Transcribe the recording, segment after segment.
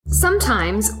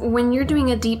Sometimes, when you're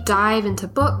doing a deep dive into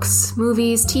books,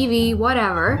 movies, TV,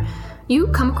 whatever, you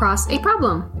come across a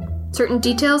problem. Certain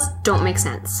details don't make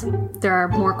sense. There are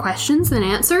more questions than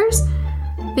answers.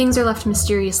 Things are left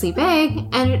mysteriously vague,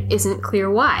 and it isn't clear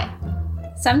why.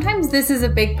 Sometimes this is a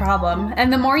big problem,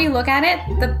 and the more you look at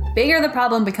it, the bigger the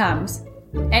problem becomes.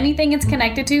 Anything it's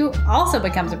connected to also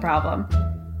becomes a problem.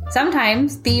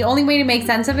 Sometimes, the only way to make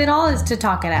sense of it all is to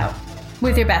talk it out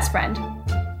with your best friend.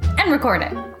 And record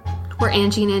it. We're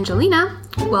Angie and Angelina.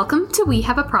 Welcome to We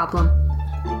Have a Problem.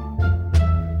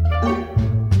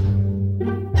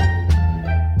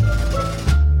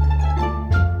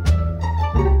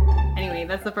 Anyway,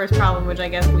 that's the first problem, which I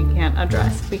guess we can't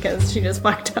address because she just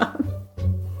fucked up.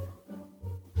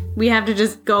 We have to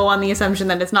just go on the assumption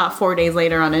that it's not 4 days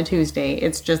later on a Tuesday,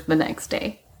 it's just the next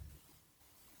day.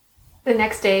 The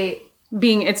next day...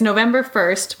 It's November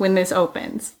 1st when this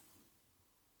opens.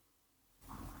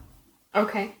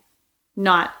 Okay.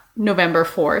 Not November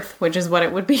 4th, which is what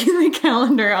it would be in the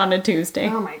calendar on a Tuesday.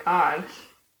 Oh my god.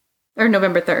 Or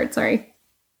November 3rd, sorry.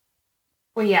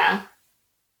 Well, yeah.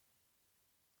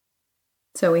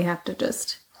 So we have to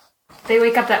just... They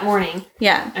wake up that morning.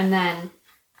 Yeah. And then...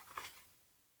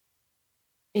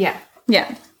 Yeah.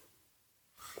 Yeah.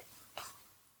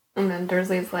 And then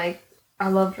Dursley's like, I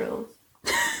love drills.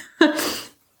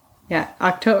 Yeah.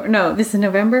 This is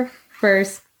November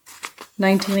 1st,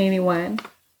 1981.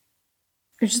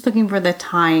 We're just looking for the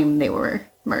time they were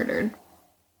murdered.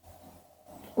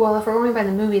 Well, if we're going by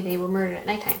the movie, they were murdered at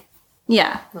nighttime.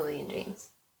 Yeah. Lily and James.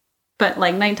 But,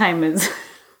 nighttime is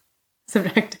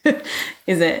subjective.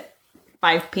 Is it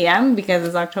 5 p.m. because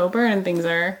it's October and things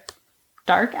are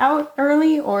dark out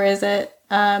early? Or is it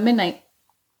midnight?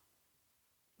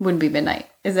 Wouldn't be midnight.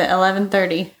 Is it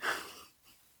 11:30?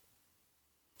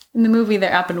 In the movie,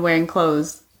 they're up and wearing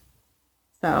clothes.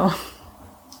 So...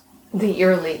 The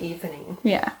early evening.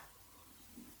 Yeah.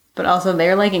 But also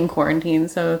they're in quarantine,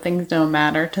 so things don't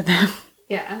matter to them.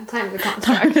 Yeah, time is a construct.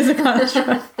 Time is a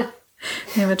construct.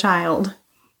 They have a child.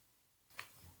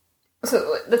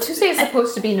 So the Tuesday is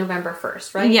supposed to be November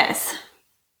 1st, right? Yes.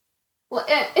 Well,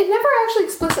 it never actually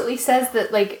explicitly says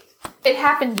that, it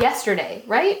happened yesterday,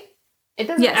 right? It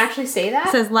doesn't actually say that?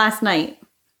 It says last night.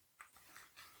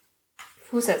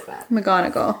 Who says that?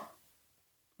 McGonagall.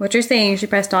 What you're saying, she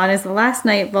pressed on, is the last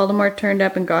night Voldemort turned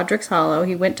up in Godric's Hollow.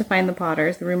 He went to find the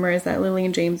Potters. The rumor is that Lily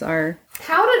and James are...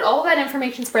 How did all that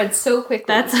information spread so quickly?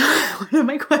 That's one of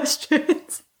my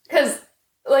questions. Because,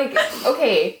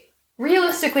 okay,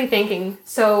 realistically thinking,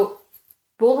 so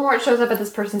Voldemort shows up at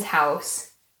this person's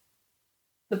house,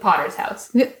 the Potter's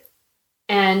house,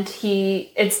 and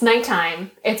it's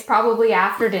nighttime. It's probably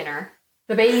after dinner.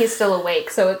 The baby is still awake,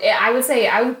 so I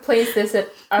would place this at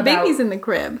about... The baby's in the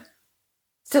crib.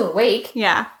 Still awake.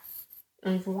 Yeah.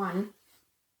 And for one.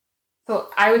 So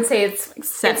I would say it's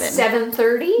 7. It's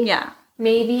 7:30. Yeah.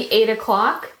 Maybe 8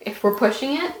 o'clock if we're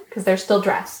pushing it, because they're still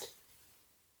dressed.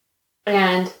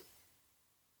 And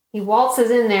he waltzes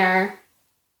in there,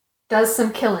 does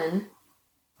some killing,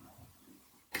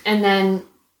 and then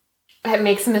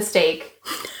makes a mistake.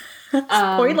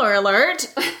 Spoiler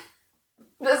alert.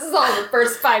 This is all the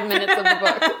first 5 minutes of the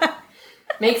book.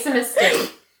 Makes a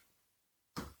mistake.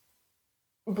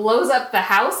 Blows up the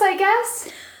house, I guess?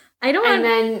 And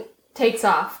then takes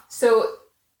off. So,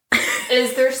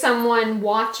 is there someone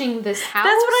watching this house?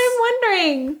 That's what I'm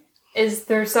wondering. Is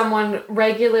there someone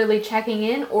regularly checking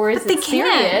in? Or is it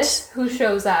Sirius who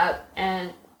shows up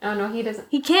and... Oh, no, he doesn't.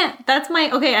 He can't.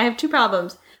 Okay, I have 2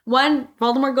 problems. One,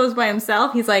 Voldemort goes by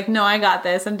himself. He's like, no, I got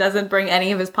this, and doesn't bring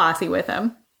any of his posse with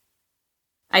him.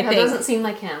 I think. That doesn't seem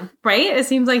like him. Right? It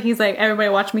seems like he's like, everybody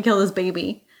watch me kill this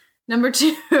baby. Number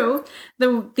 2,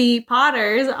 the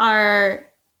Potters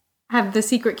have the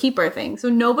secret keeper thing. So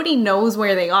nobody knows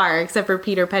where they are except for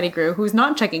Peter Pettigrew, who's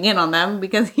not checking in on them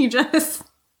because he just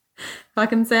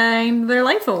fucking signed their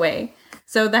life away.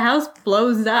 So the house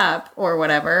blows up or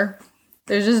whatever.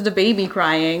 There's just a baby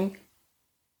crying.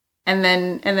 And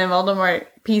then Voldemort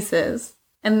pieces.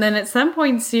 And then at some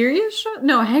point Sirius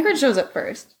Hagrid shows up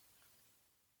first.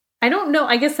 I don't know.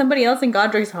 I guess somebody else in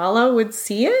Godric's Hollow would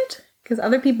see it. Because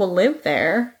other people live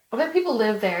there. Other people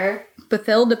live there.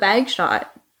 Bathilda Bagshot,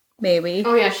 maybe.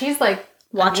 Oh yeah, she's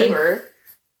watching her.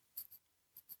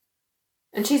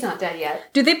 And she's not dead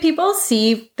yet. Do people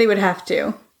see, they would have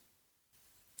to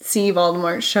see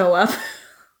Voldemort show up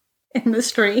in the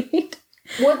street?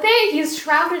 Would they? He's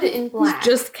shrouded in black.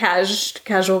 Just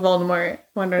casual Voldemort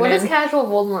wandering What in. does casual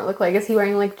Voldemort look like? Is he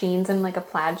wearing jeans and a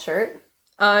plaid shirt?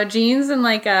 Jeans and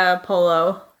a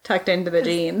polo tucked into the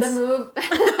jeans.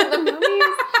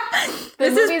 The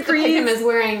movies depict him as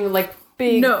wearing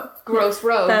big, No. gross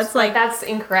robes. That's But that's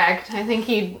incorrect. I think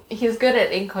he's good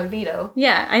at incognito.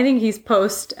 Yeah, I think he's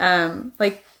post,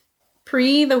 like,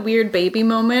 pre the weird baby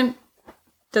moment.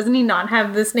 Doesn't he not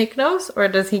have the snake nose? Or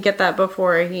does he get that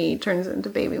before he turns into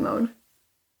baby mode?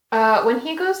 When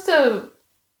he goes to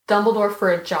Dumbledore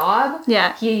for a job,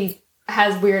 Yeah. he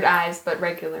has weird eyes but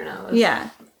regular nose. Yeah.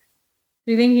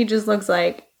 Do you think he just looks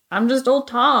like, I'm just old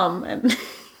Tom? And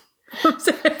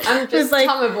I'm just like,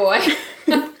 Tommy boy.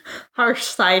 harsh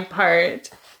side part.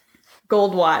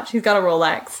 Gold watch. He's got a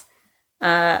Rolex.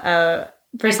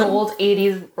 Like the old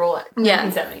 80s Rolex. Yeah.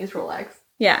 1970s Rolex.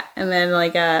 Yeah, and then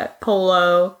like a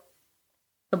polo,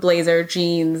 a blazer,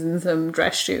 jeans, and some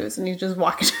dress shoes, and he's just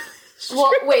walking.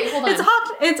 Well, wait, hold on. It's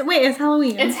hot. It's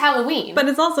Halloween. It's Halloween. But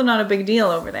it's also not a big deal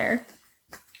over there.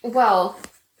 Well,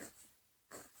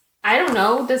 I don't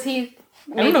know. Does he...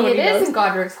 Maybe it is in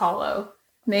Godric's Hollow.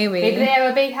 Maybe they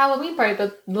have a big Halloween party,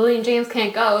 but Lily and James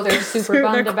can't go. They're super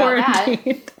bummed about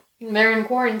that. They're in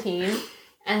quarantine.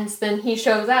 And then he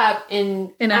shows up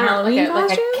in a Halloween costume?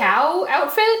 Like a cow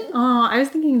outfit. Oh, I was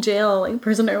thinking jail, like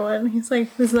prisoner one. He's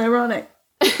like, this is ironic.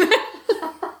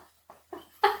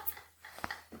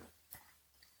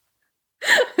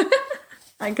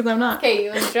 Because I'm not. Okay,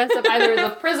 you dress up either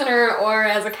as a prisoner or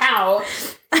as a cow.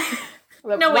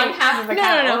 No, wait. Half of a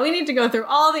cow. No. We need to go through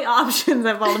all the options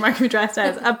that Voldemort could be dressed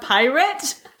as. A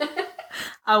pirate,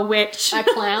 a witch, a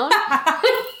clown.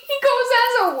 He goes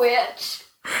as a witch.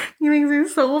 He thinks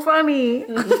he's so funny.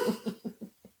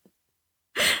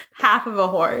 Half of a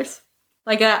horse.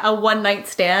 Like a one night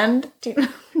stand. Do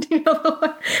you know the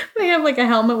one? They have like a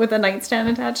helmet with a nightstand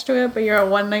attached to it, but you're a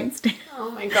one night stand.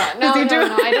 Oh my god. No.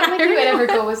 I don't think he would ever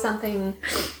go with something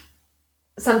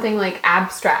like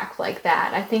abstract like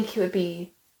that. I think he would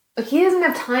be... He doesn't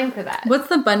have time for that. What's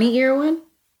the bunny ear one?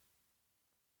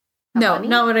 No, bunny?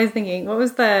 not what I was thinking. What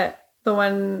was the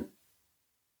one...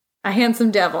 A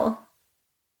handsome devil.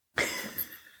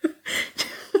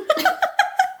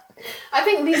 I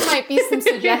think these might be some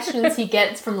suggestions he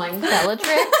gets from, like, Bellatrix.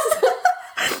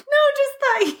 No, just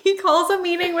that he calls a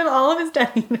meeting with all of his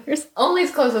Death Eaters. Only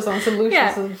his closest ones, so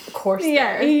Lucius is, of course,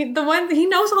 there. He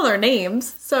knows all their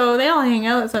names, so they all hang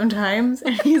out sometimes.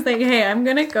 And he's like, hey, I'm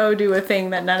gonna go do a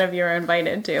thing that none of you are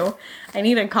invited to. I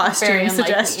need a costume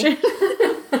suggestion.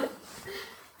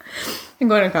 I'm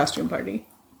going to a costume party.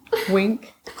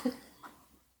 Wink.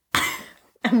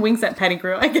 And winks at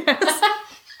Pettigrew, I guess.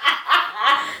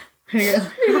 He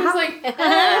was like,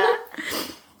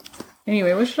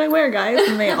 anyway, what should I wear, guys?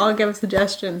 And they all give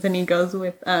suggestions, and he goes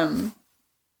with a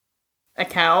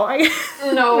cow. I guess.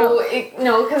 No,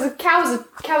 because a cow is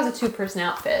a 2-person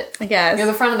outfit. I guess you're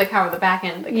the front of the cow or the back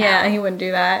end of the cow. Yeah, he wouldn't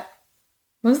do that.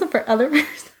 What was the other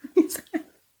person he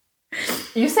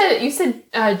said? You said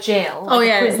jail. Oh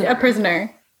yeah, a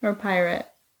prisoner or a pirate,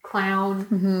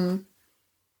 clown,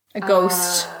 a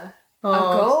ghost. A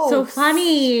ghost. So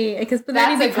funny. But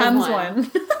then he becomes one.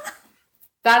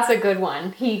 That's a good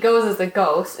one. He goes as a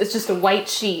ghost. It's just a white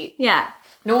sheet. Yeah.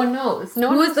 No one knows. No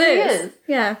one knows who he is.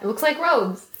 Yeah. It looks like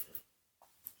robes.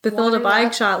 Bathilda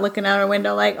Bagshot looking out her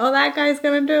window like, oh, that guy's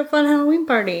going to do a fun Halloween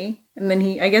party. And then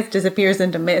he, I guess, disappears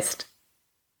into mist.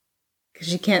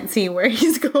 Because you can't see where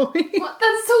he's going. What?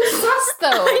 That's so sus,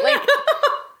 though. Like...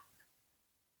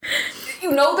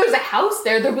 You know there's a house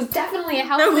there. There was definitely a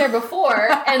house there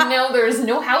before, and now there's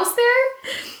no house there?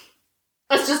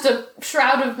 It's just a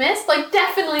shroud of mist? Like,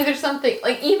 definitely there's something...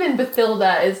 Like, even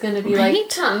Bathilda is going to be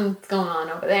like, something's going on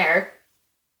over there.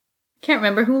 Can't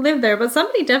remember who lived there, but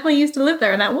somebody definitely used to live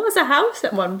there, and that was a house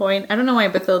at one point. I don't know why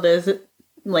Bathilda is,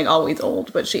 like, always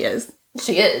old, but she is.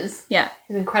 She is. Yeah.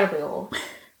 She's incredibly old.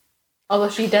 Although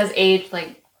she does age,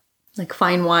 like... Like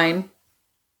fine wine.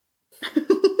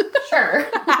 Sure.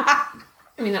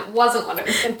 I mean, that wasn't what I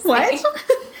was going to say. What?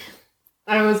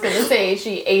 I was going to say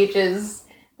she ages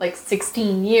like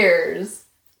 16 years.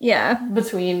 Yeah.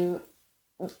 Between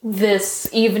this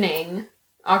evening,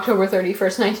 October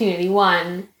 31st,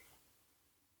 1981,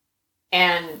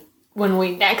 and when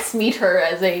we next meet her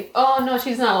as oh no,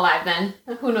 she's not alive then.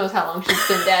 Who knows how long she's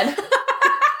been dead.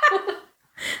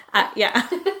 Yeah.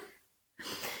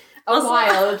 A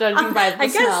while, judging by the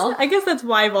smell. I guess that's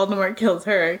why Voldemort kills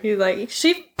her. He's like,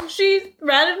 she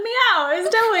ratted me out. It's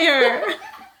definitely her.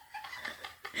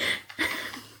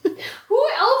 Who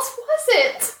else was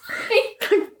it?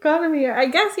 Gotta be her. I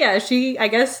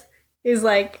guess is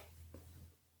like,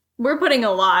 we're putting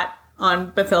a lot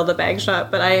on Bathilda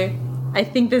Bagshot, but I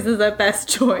think this is the best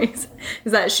choice.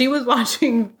 Is that she was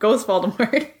watching Ghost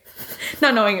Voldemort,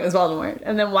 not knowing it was Voldemort,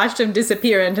 and then watched him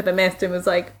disappear into the mist and was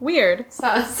like, weird.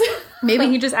 Sus. Maybe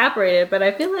he just apparated, but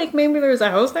I feel like maybe there was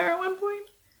a house there at one point.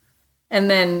 And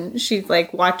then she's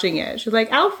like watching it. She's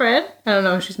like, Alfred. I don't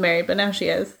know if she's married, but now she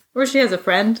is. Or she has a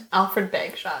friend. Alfred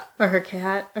Bagshot. Or her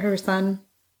cat. Or her son.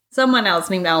 Someone else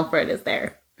named Alfred is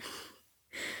there.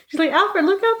 She's like, Alfred,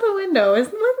 look out the window.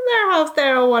 Wasn't there a house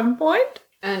there at one point?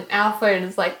 And Alfred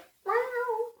is like,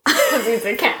 because he's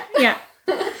a cat. Yeah.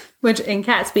 Which in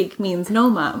cat speak means no,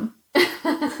 Mom.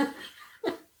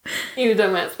 You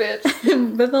dumbass bitch.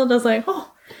 Bathilda's like,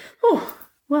 oh,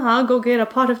 well, I'll go get a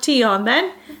pot of tea on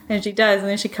then. And she does, and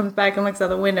then she comes back and looks out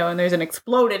the window, and there's an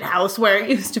exploded house where it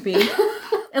used to be.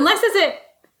 Unless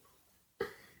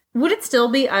would it still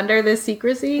be under this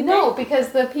secrecy? No,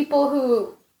 because the people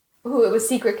who it was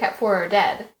secret kept for are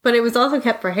dead. But it was also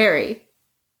kept for Harry.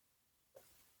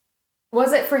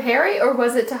 Was it for Harry, or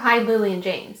was it to hide Lily and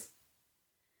James?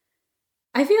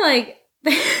 I feel like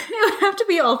it would have to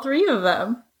be all three of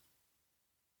them.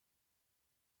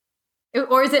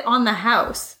 Or is it on the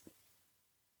house?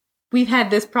 We've had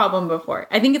this problem before.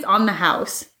 I think it's on the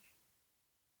house.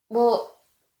 Well,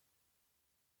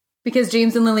 because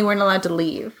James and Lily weren't allowed to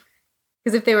leave.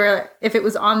 Because if it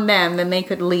was on them, then they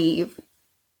could leave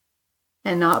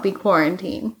and not be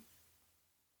quarantined.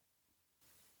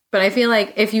 But I feel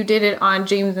like if you did it on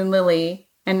James and Lily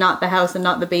and not the house and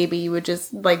not the baby, you would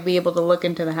just like be able to look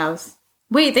into the house.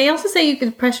 Wait, they also say you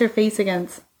could press your face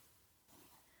against.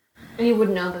 And you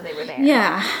wouldn't know that they were there.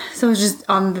 Yeah, so it's just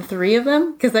on the three of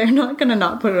them? Because they're not going to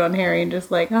not put it on Harry and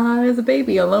just like, there's a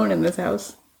baby alone in this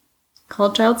house.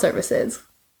 Call child services.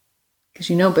 Because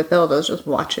you know Bathilda's just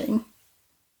watching.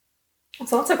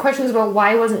 So lots of questions about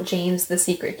why wasn't James the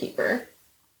secret keeper?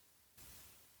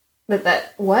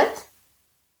 What?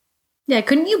 Yeah,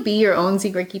 couldn't you be your own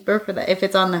secret keeper for that if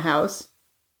it's on the house?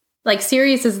 Like,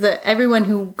 Sirius is everyone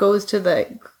who goes to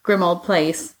the Grimmauld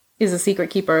place is a secret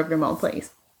keeper of Grimmauld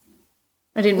Place.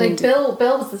 I didn't mean to.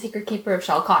 Bill was the secret keeper of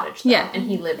Shell Cottage, though, yeah, and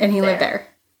he lived there.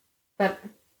 But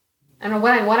I don't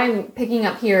know what I'm picking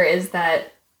up here is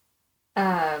that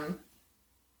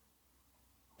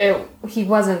he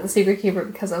wasn't the secret keeper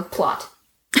because of plot.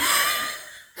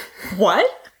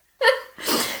 What?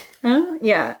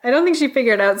 Yeah, I don't think she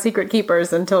figured out secret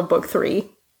keepers until book 3.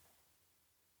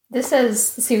 This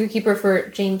says the secret keeper for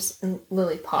James and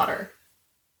Lily Potter.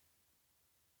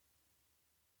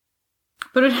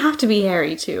 But it would have to be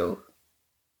Harry, too.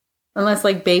 Unless,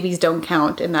 like, babies don't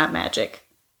count in that magic.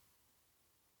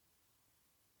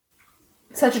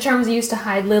 Such a term was used to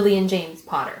hide Lily and James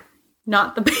Potter.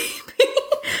 Not the baby.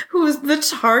 Who's the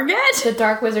target? The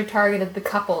Dark Wizard targeted the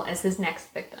couple as his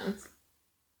next victims.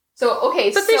 So,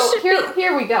 okay, but so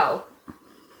here we go.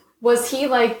 Was he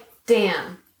like,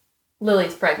 damn,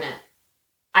 Lily's pregnant.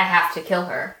 I have to kill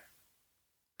her.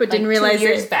 But didn't realize 2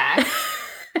 years back.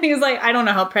 And he was like, I don't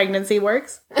know how pregnancy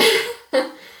works.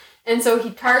 And so he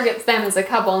targets them as a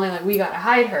couple, and they're like, we gotta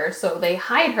hide her. So they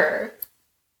hide her,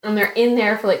 and they're in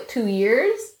there for like 2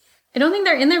 years. I don't think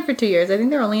they're in there for 2 years. I think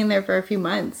they're only in there for a few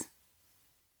months.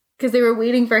 Because they were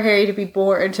waiting for Harry to be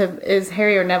born, is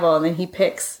Harry or Neville, and then he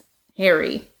picks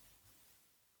Harry.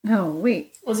 Oh,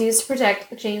 wait. Was used to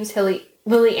protect James,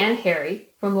 Lily, and Harry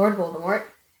from Lord Voldemort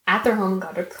at their home in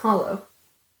Godric's Hollow.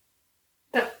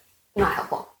 Not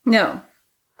helpful. No.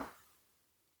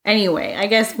 Anyway, I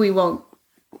guess we won't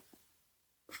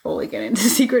fully get into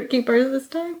Secret Keepers this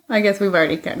time. I guess we've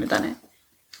already kind of done it.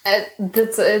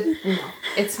 No,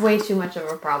 it's way too much of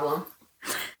a problem.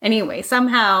 Anyway,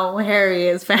 somehow Harry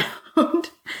is found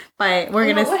by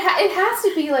it has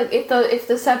to be like if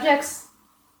the subjects.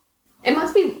 It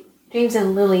must be James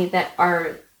and Lily that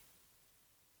are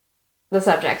the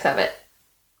subjects of it,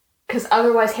 because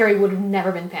otherwise Harry would have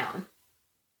never been found.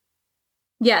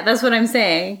 Yeah, that's what I'm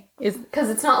saying. Is because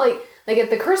it's not like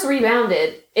if the curse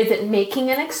rebounded, is it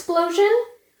making an explosion,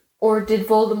 or did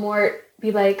Voldemort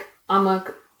be like, I'm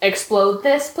gonna explode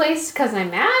this place because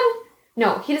I'm mad?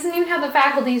 No, he doesn't even have the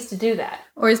faculties to do that.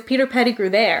 Or is Peter Pettigrew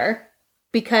there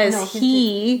because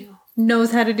he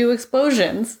knows how to do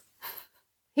explosions?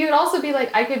 He would also be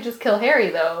like, I could just kill Harry,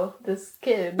 though, this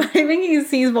kid. I think he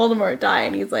sees Voldemort die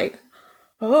and he's like,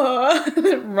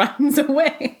 oh, runs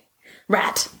away.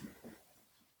 Rat.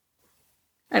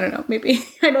 I don't know, maybe.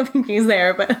 I don't think he's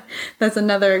there, but that's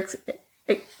another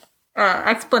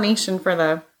explanation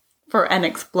for an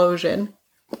explosion.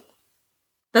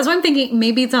 That's why I'm thinking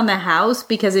maybe it's on the house,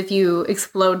 because if you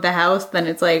explode the house, then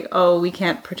it's like, oh, we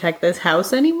can't protect this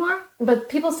house anymore. But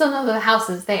people still know that the house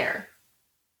is there.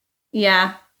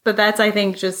 Yeah, but that's, I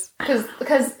think, just... Because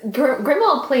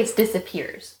Grimmauld Place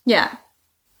disappears. Yeah.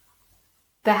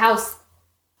 The house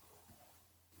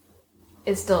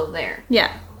is still there.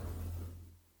 Yeah.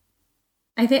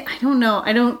 I don't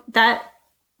know. That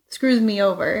screws me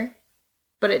over.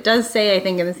 But it does say, I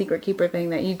think, in the Secret Keeper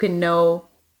thing that you can know.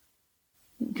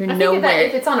 You can I know think that where.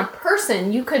 if it's on a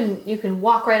person, you can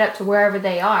walk right up to wherever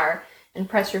they are and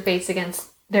press your face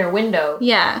against their window.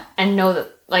 Yeah. And know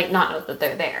that, like, not know that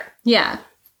they're there. Yeah.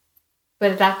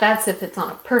 But that's if it's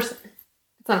on a person. If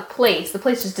it's on a place, the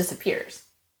place just disappears.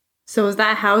 So is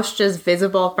that house just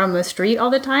visible from the street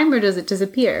all the time, or does it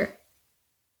disappear?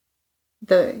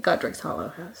 The Godric's Hollow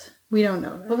house. We don't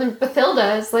know. Well, then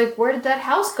Bathilda is like, where did that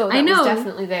house go? That I know. was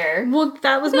definitely there. Well,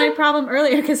 that was my problem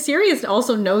earlier, because Sirius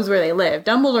also knows where they live.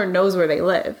 Dumbledore knows where they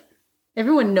live.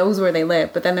 Everyone knows where they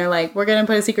live, but then they're like, we're going to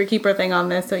put a Secret Keeper thing on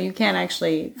this, so you can't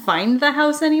actually find the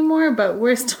house anymore, but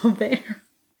we're still there.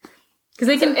 Because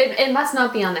they can... So it must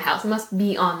not be on the house. It must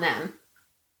be on them.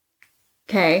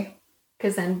 Okay.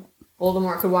 Because then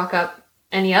Voldemort could walk up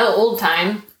any other old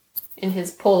time in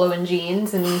his polo and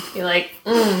jeans and be like,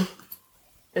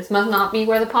 this must not be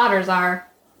where the Potters are.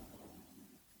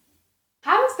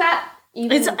 How does that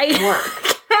even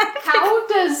work? How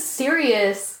does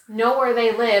Sirius know where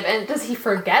they live? And does he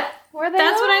forget where they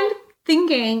That's are? what I'm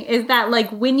thinking, is that,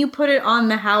 like, when you put it on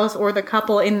the house or the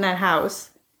couple in that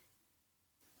house,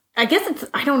 I guess it's,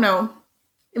 I don't know.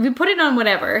 If you put it on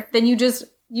whatever, then you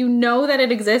know that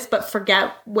it exists, but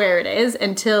forget where it is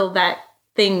until that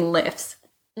thing lifts,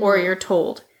 or you're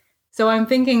told. So I'm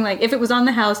thinking, like, if it was on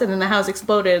the house and then the house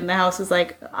exploded and the house is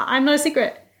like, I'm not a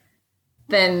secret,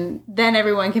 then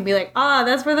everyone can be like,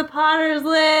 that's where the Potters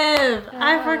live.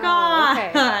 I forgot.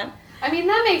 Okay. I mean,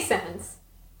 that makes sense.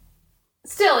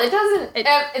 Still, it doesn't...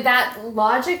 that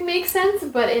logic makes sense,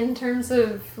 but in terms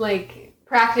of, like,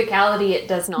 practicality, it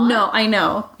does not. No, I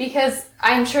know. Because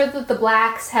I'm sure that the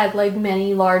Blacks had, like,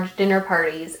 many large dinner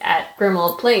parties at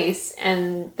Grimmauld Place,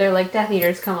 and they're like, Death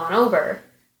Eaters, come on over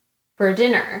for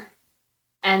dinner.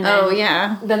 And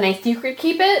then, then they secret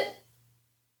keep it.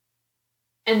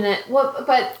 And then,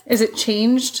 but... Is it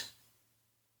changed?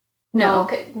 No.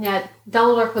 Yeah,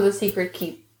 Dumbledore put the secret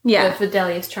keep, the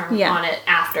Fidelius charm on it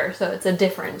after, so it's a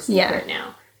different secret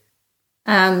now.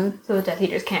 So the Death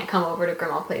Eaters can't come over to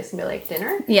Grimmauld Place and be like,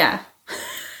 dinner? Yeah.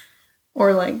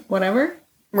 Or, like, whatever.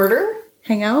 Murder?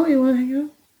 Hang out? You want to hang out?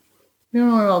 We don't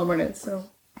know where Voldemort is, so...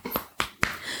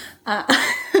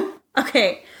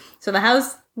 okay, so the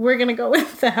house... We're gonna go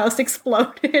with the house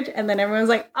exploded, and then everyone's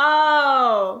like,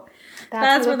 "Oh,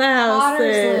 that's where the house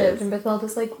is." Lived. And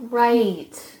Bathilda's like,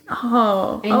 "Right."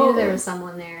 Oh, I knew there was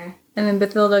someone there. And then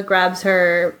Bathilda grabs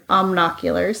her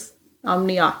omnioculars,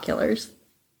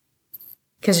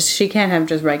 because she can't have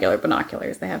just regular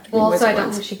binoculars; they have to be wizard also, I don't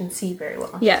ones. think she can see very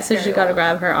well. Yeah, so she's got to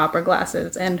grab her opera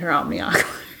glasses and her omnioculars.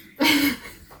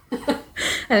 And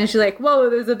then she's like, "Whoa,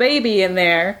 there's a baby in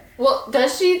there." Well,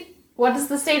 does she? What is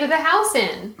the state of the house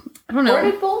in? I don't know. Where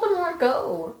did Voldemort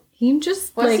go? He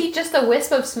just was he just a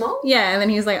wisp of smoke? Yeah, and then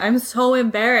he was like, "I'm so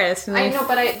embarrassed." And I know,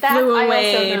 but flew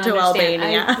away to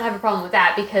Albania. I have a problem with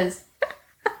that because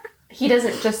he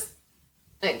doesn't just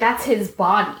like that's his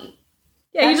body.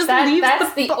 Yeah, he just leaves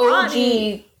that's the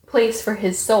OG place for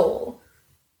his soul.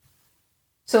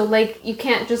 So like, you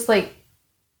can't just like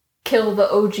kill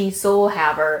the OG soul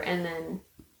haver and then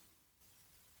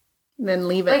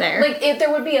leave it there. Like, if there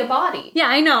would be a body. Yeah,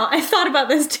 I know. I thought about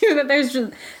this too, that there's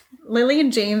just Lily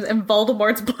and James and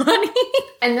Voldemort's body.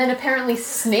 And then apparently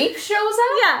Snape shows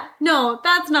up? Yeah. No,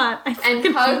 that's not. And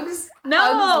hugs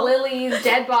Lily's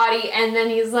dead body, and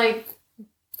then he's like,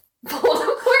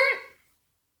 Voldemort?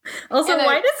 Also,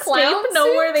 why does Snape know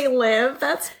where they live?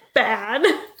 That's bad.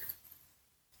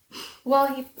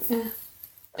 Well,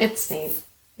 it's Snape.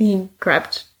 He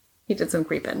crept. He did some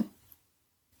creeping.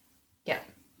 Yeah.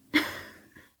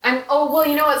 Well,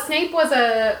 you know what? Snape was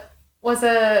a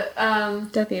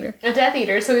Death Eater. A Death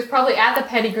Eater, so he was probably at the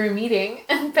Pettigrew meeting,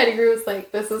 and Pettigrew was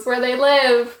like, "This is where they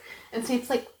live," and Snape's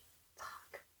like,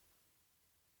 "Fuck."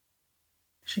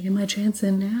 Should get my chance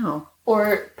in now.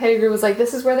 Or Pettigrew was like,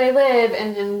 "This is where they live,"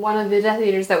 and then one of the Death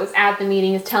Eaters that was at the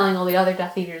meeting is telling all the other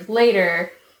Death Eaters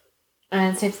later,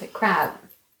 and Snape's like, "Crap,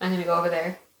 I'm gonna go over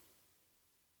there."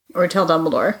 Or tell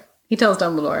Dumbledore. He tells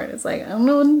Dumbledore, and it's like, I don't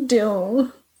know what to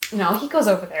do. No, he goes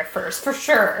over there first, for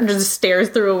sure. And just stares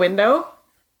through a window?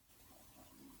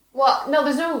 Well, no,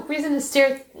 there's no reason to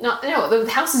stare. No,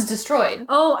 the house is destroyed.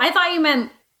 Oh, I thought you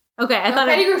meant... Okay, I thought...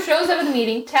 Pettigrew shows up at the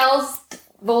meeting, tells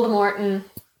Voldemort and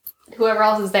whoever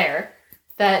else is there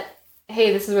that,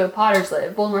 hey, this is where the Potters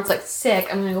live. Voldemort's like, sick,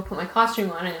 I'm gonna go put my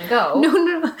costume on, I'm gonna go.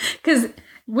 No. Because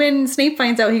when Snape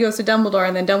finds out, he goes to Dumbledore,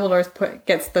 and then Dumbledore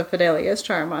gets the Fidelius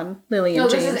charm on Lily and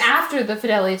James. No, this is after the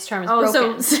Fidelius charm is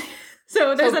broken.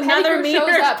 So there's another Pettigrew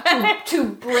shows up to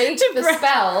break the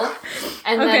spell,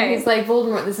 and then he's like,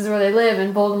 Voldemort, this is where they live,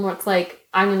 and Voldemort's like,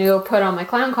 I'm gonna go put on my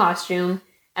clown costume,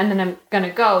 and then I'm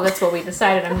gonna go. That's what we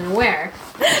decided I'm gonna wear.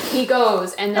 He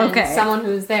goes, and then someone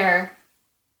who's there,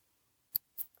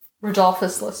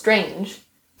 Rodolphus Lestrange,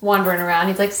 wandering around,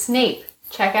 he's like, Snape,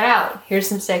 check it out. Here's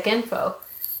some sick info.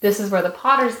 This is where the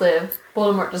Potters live.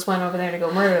 Voldemort just went over there to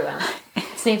go murder them.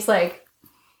 Snape's like,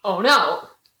 oh no,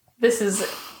 this is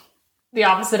the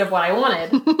opposite of what I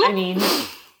wanted. I mean,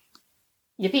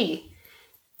 yippee.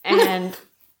 And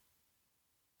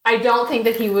I don't think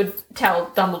that he would tell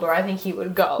Dumbledore. I think he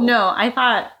would go. No, I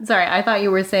thought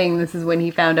you were saying this is when he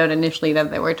found out initially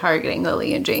that they were targeting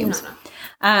Lily and James. No.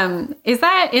 Is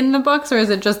that in the books, or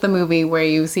is it just the movie where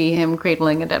you see him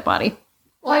cradling a dead body?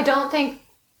 Well, I don't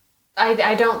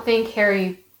think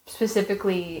Harry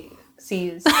specifically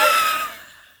sees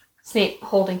Snape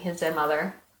holding his dead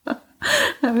mother.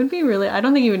 That would be really... I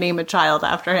don't think you would name a child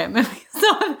after him if he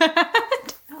saw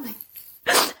that.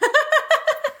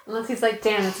 Unless he's like,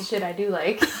 damn, that's the shit I do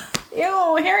like.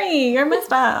 Ew, Harry, you're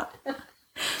messed up. Of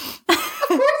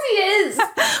course he is.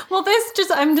 Well,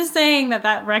 I'm just saying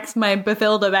that wrecks my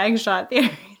Bathilda Bagshot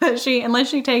theory. That unless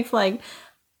she takes like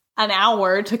an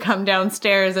hour to come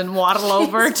downstairs and waddle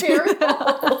over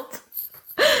to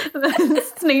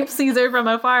Snape sees her from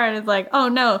afar and is like, oh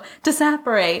no, to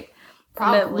separate.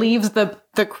 Probably. And it leaves the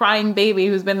crying baby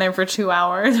who's been there for 2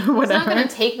 hours or whatever. He's not going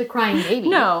to take the crying baby.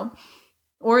 No.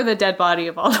 Or the dead body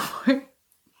of Voldemort.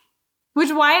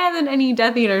 Why hasn't any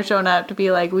Death Eater shown up to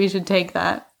be like, we should take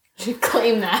that? Should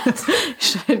claim that.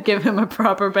 Should give him a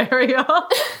proper burial.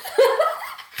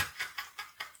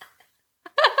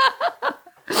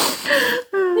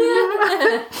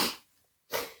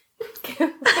 Give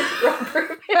him a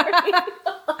proper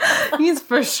burial. He's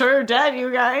for sure dead,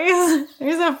 you guys.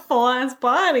 There's a full-ass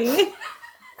body. In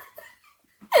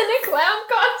a clown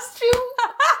costume.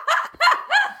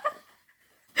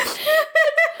 That's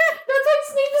why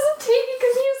Snape doesn't take it,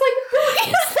 because he was like, who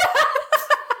is that?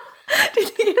 Did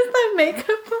he use that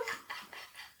makeup?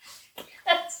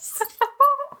 Yes.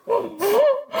 Voldemort,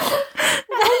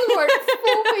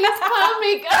 full face clown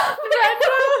makeup,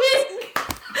 rainbow wig.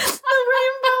 The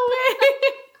rainbow wig.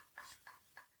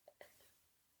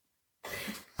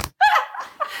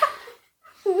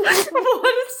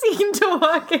 What a scene to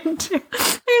walk into.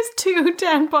 There's 2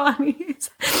 dead bodies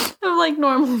of like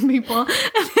normal people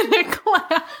and then a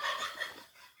clown.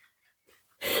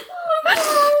 Oh my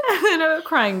god. And then a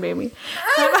crying baby.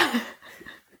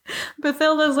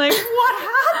 Bathilda's like, what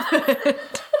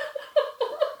happened?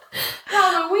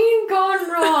 Halloween gone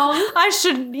wrong. I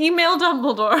should email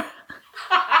Dumbledore.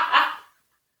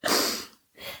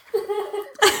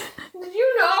 Did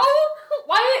you know?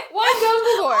 Why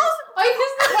Dumbledore? Why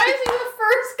is he the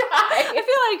first guy? I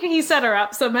feel like he set her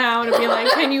up somehow to be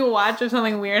like, can you watch if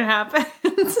something weird happens?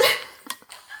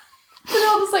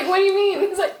 Penelope's like, what do you mean?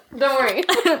 He's like, don't worry.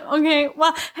 Okay,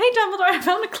 well, hey Dumbledore, I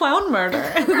found a clown murder.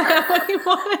 Is that what you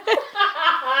wanted?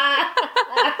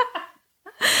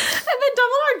 And then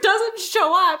Dumbledore doesn't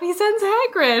show up. He sends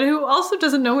Hagrid, who also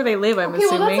doesn't know where they live, I'm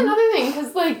assuming. Well, that's another thing,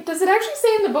 because, like, does it actually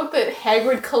say in the book that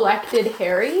Hagrid collected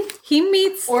Harry? He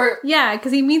meets... Yeah,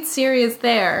 because he meets Sirius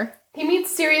there. He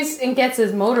meets Sirius and gets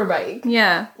his motorbike.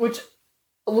 Yeah. Which,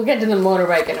 we'll get to the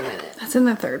motorbike in a minute. That's in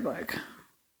the 3rd book.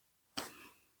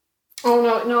 Oh,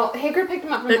 no, Hagrid picked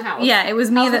him up from the house. Yeah, it was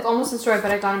me that... almost destroyed,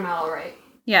 but I got him out all right.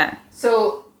 Yeah.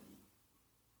 So...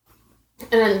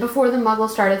 And then before the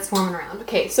Muggles started swarming around.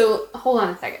 Okay, so hold on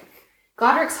a second.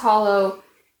 Godric's Hollow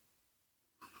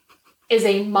is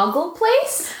a Muggle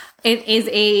place? It is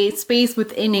a space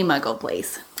within a Muggle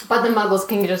place. But the Muggles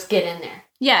can just get in there.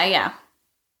 Yeah.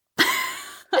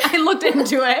 I looked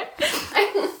into it.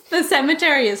 The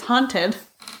cemetery is haunted.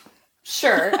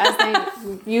 Sure, as they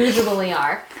usually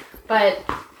are. But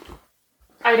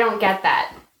I don't get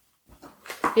that.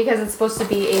 Because it's supposed to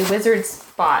be a wizard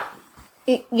spot.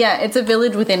 It's a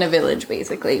village within a village,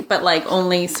 basically. But, like,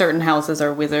 only certain houses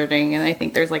are wizarding, and I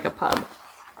think there's, like, a pub.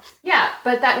 Yeah,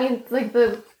 but that means, like,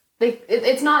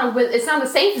 it's not a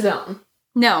safe zone.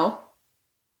 No.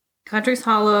 Godric's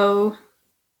Hollow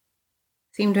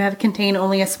seemed to have contained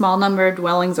only a small number of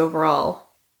dwellings overall.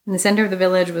 In the center of the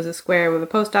village was a square with a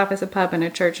post office, a pub, and a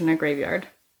church and a graveyard.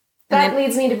 That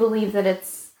leads me to believe that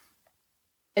it's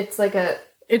like a...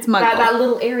 It's Muggle. That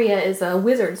little area is a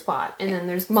wizard spot, and then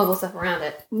there's Muggle stuff around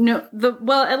it. No,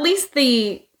 at least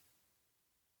in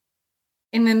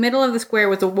the middle of the square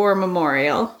was a war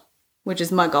memorial, which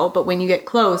is Muggle, but when you get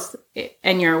close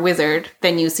and you're a wizard,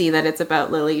 then you see that it's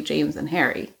about Lily, James, and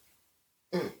Harry.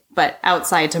 Mm. But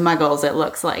outside to Muggles, it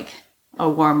looks like a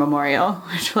war memorial,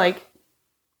 which, like,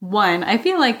 I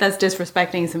feel like that's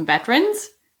disrespecting some veterans.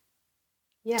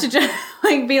 Yeah. To just,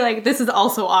 like, be like, this is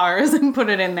also ours, and put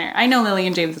it in there. I know Lily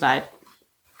and James died.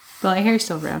 But like Harry's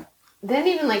still around. They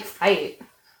didn't even like fight.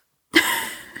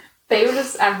 They were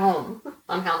just at home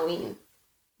on Halloween.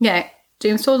 Yeah,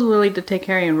 James told Lily to take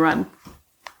Harry and run.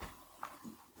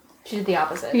 She did the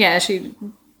opposite. Yeah, she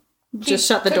just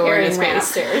shut the door in his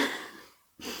face.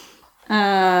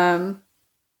 Yeah,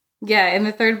 in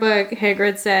the third book,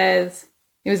 Hagrid says,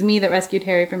 "It was me that rescued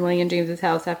Harry from Lily and James's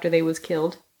house after they was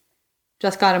killed.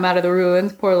 Just got him out of the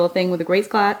ruins, poor little thing with a great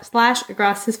slash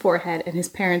across his forehead, and his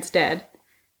parents dead."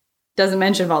 Doesn't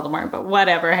mention Voldemort, but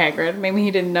whatever, Hagrid. Maybe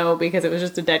he didn't know because it was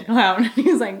just a dead clown.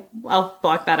 He's like, I'll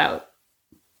block that out.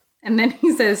 And then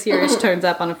he says Sirius turns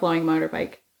up on a flowing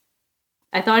motorbike.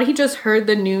 I thought he just heard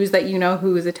the news that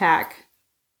you-know-who's attack.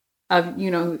 Of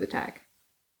you-know-who's attack.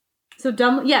 So,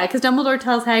 yeah, because Dumbledore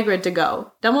tells Hagrid to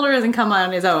go. Dumbledore doesn't come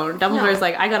on his own. Dumbledore's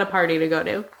like, I got a party to go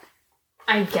to.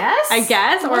 I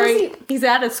guess? Or he's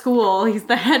at a school. He's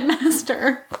the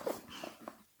headmaster.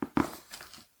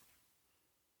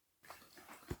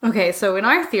 Okay, so in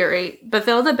our theory,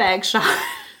 Bathilda Bagshot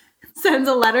sends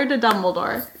a letter to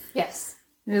Dumbledore. Yes.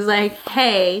 He's like,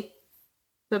 hey,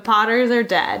 the Potters are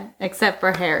dead, except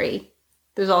for Harry.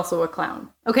 There's also a clown.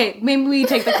 Okay, maybe we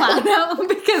take the clown out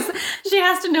because she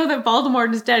has to know that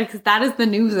Voldemort is dead because that is the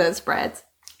news that spreads.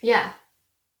 Yeah.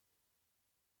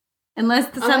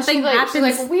 Unless something happens.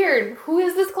 She's like, weird, who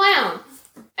is this clown?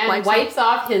 And wipes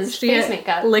off his face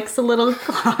makeup. Licks a little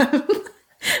clown.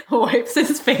 Wipes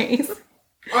his face.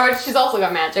 Or she's also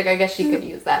got magic. I guess she could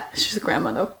use that. She's a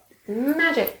grandma, though.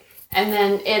 Magic. And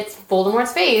then it's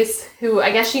Voldemort's face, who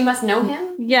I guess she must know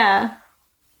him? Yeah.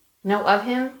 Know of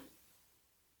him?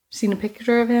 Seen a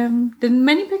picture of him? Did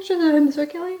many pictures of him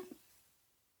circulate?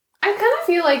 I kind of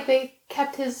feel like they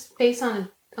kept his face on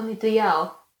the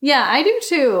DL. Yeah, I do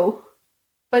too.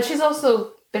 But she's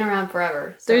also been around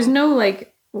forever. So. There's no,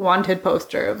 like, wanted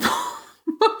poster of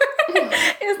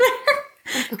Is there?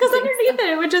 Because underneath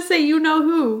it would just say, you know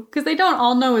who. Because they don't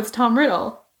all know it's Tom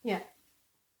Riddle. Yeah.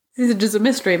 He's just a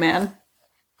mystery man.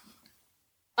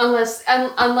 Unless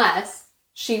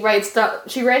she writes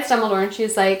Dumbledore and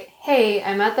she's like, hey,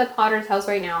 I'm at the Potter's house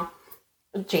right now.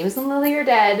 James and Lily are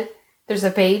dead. There's a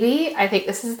baby. I think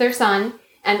this is their son.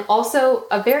 And also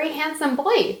a very handsome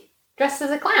boy dressed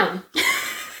as a clown.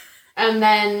 And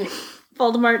then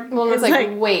Voldemort's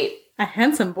like, wait. A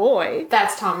handsome boy?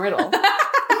 That's Tom Riddle.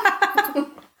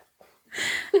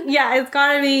 Yeah, it's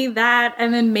gotta be that.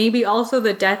 And then maybe also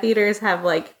the Death Eaters have,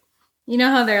 like, you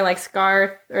know how their, like,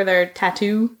 scar or their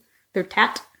tattoo, their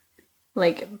tat,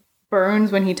 like, burns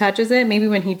when he touches it? Maybe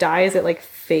when he dies, it, like,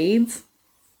 fades?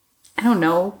 I don't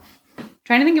know. I'm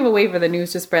trying to think of a way for the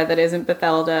news to spread that isn't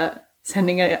Bathilda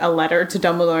sending a letter to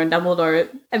Dumbledore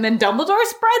and then Dumbledore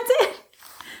spreads it?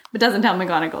 But doesn't tell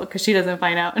McGonagall because she doesn't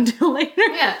find out until later.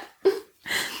 Yeah.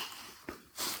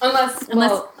 Unless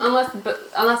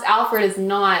Alfred is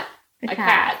not a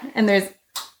cat. And there's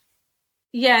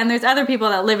other people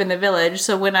that live in the village.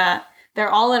 So when they're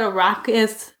all at a rowdy.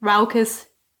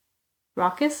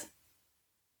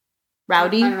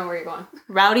 I don't know where you're going.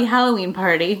 Rowdy Halloween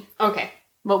party. Okay.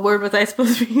 What word was I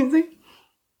supposed to be using?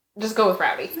 Just go with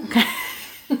rowdy. Okay.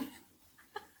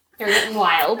 They're getting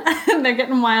wild. They're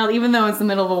getting wild, even though it's the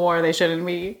middle of a war. They shouldn't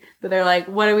be. But they're like,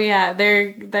 what do we have?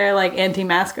 They're like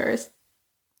anti-maskers.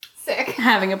 Sick.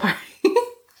 Having a party.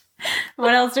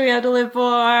 What else do we have to live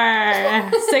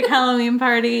for? Sick Halloween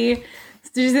party.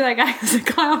 Did you see that guy who's a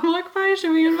clown walk by?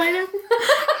 Should we invite him?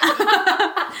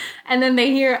 And then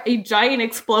they hear a giant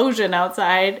explosion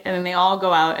outside, and then they all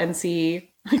go out and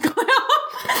see a clown.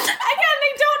 Again,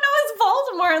 they don't know it's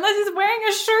Voldemort unless he's wearing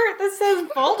a shirt that says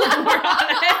Voldemort on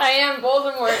it. I am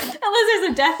Voldemort. Unless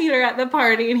there's a Death Eater at the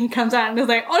party, and he comes out and is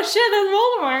like, oh shit, that's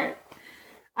Voldemort.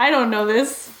 I don't know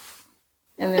this.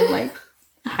 And then, like,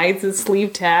 hides his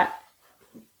sleeve tat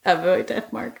of a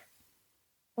death mark.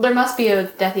 There must be a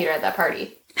Death Eater at that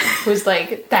party who's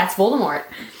like, that's Voldemort.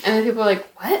 And then people are like,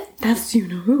 what? That's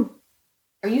you-know-who.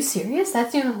 Are you serious?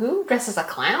 That's you-know-who? Dressed as a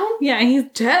clown? Yeah, he's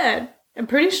dead. I'm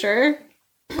pretty sure.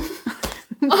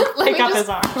 Like up his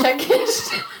arm. Check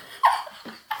his...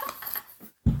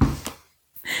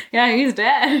 Yeah, he's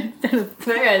dead. That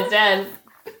guy's dead.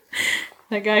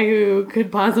 That guy who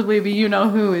could possibly be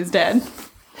you-know-who is dead.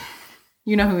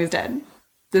 You-know-who is dead.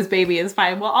 This baby is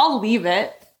fine. Well, I'll leave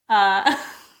it. Well,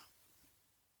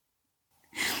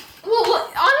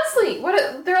 honestly,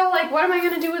 they're all like, what am I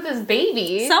going to do with this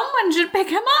baby? Someone should pick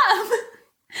him up.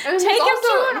 Take him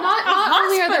to not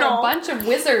only are there a bunch of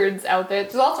wizards out there,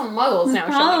 there's also muggles now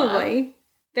showing up.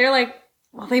 They're like,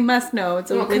 well, they must know it's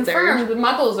a wizard. Confirmed, the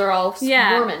muggles are all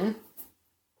swarming.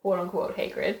 Quote unquote,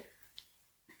 Hagrid.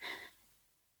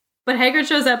 But Hagrid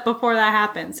shows up before that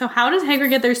happens. So how does Hagrid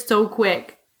get there so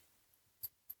quick?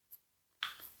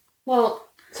 Well,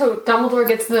 so Dumbledore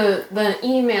gets the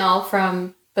email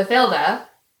from Bathilda,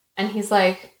 and he's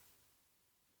like,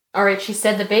 all right, she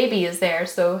said the baby is there,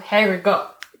 so Hagrid, go.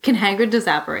 Can Hagrid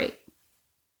disapparate?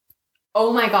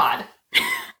 Oh my god.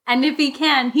 And if he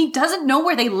can, he doesn't know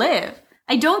where they live.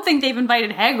 I don't think they've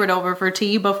invited Hagrid over for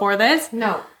tea before this.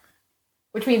 No.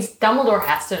 Which means Dumbledore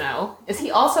has to know. Is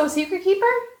he also a secret keeper?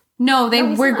 No, they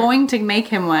No, were not. going to make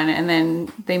him one, and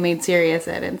then they made Sirius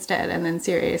it instead. And then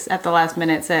Sirius, at the last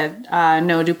minute, said,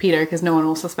 no, do Peter, because no one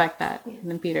will suspect that. And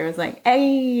then Peter was like,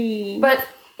 hey. But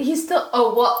he's still...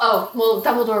 well,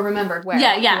 Dumbledore remembered where.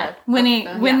 Yeah. When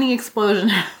the explosion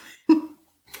happened.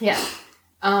 Yeah.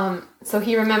 So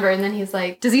he remembered, and then he's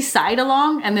like... Does he side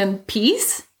along and then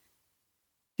peace?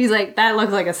 He's like, that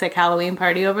looks like a sick Halloween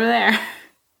party over there.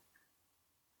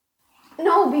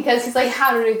 No, because he's like,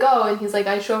 how did it go? And he's like,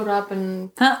 I showed up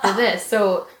and for this.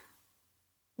 So,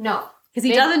 no. Because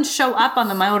he doesn't show up on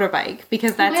the motorbike,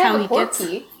 because that's how he gets...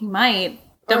 He might.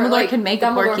 Dumbledore can make a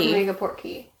Portkey. Can make a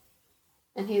Portkey.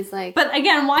 And he's like... But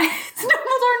again, why is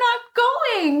Dumbledore not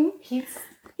going?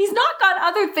 He's not got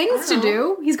other things to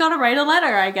do. He's got to write a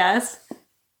letter, I guess.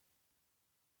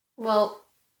 Well,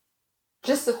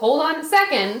 just hold on a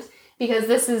second, because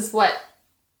this is what...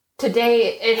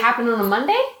 Today, it happened on a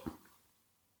Monday?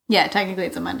 Yeah, technically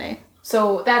it's a Monday.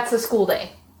 So that's a school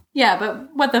day. Yeah,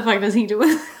 but what the fuck does he do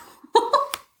with...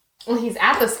 Well, he's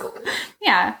at the school.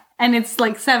 Yeah, and it's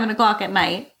like 7 o'clock at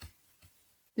night.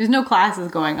 There's no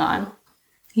classes going on.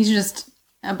 He's just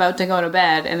about to go to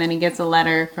bed, and then he gets a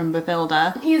letter from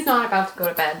Bathilda. He's not about to go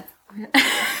to bed.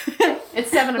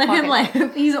 It's 7 o'clock. Let him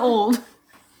live. He's old.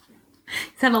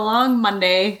 He's had a long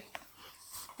Monday.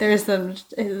 There's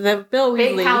the Bill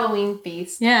Weasley. Big Halloween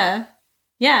feast. Yeah.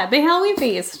 Yeah, big Halloween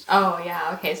feast. Oh,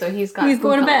 yeah. Okay, so he's going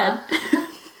to bed.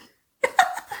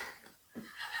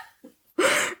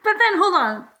 But then, hold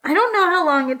on. I don't know how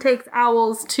long it takes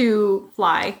owls to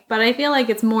fly, but I feel like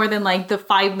it's more than, like, the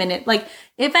 5 minute... Like,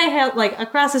 if I had, like,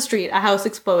 across the street, a house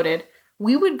exploded,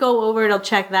 we would go over to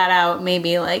check that out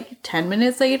maybe, like, 10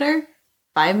 minutes later,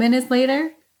 5 minutes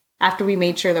later, after we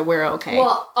made sure that we're okay.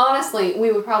 Well, honestly,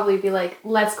 we would probably be like,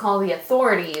 let's call the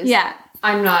authorities. Yeah.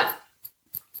 I'm not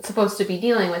supposed to be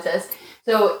dealing with this.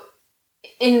 So,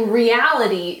 in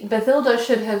reality, Bathilda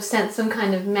should have sent some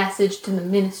kind of message to the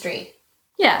ministry.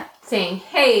 Yeah. Saying,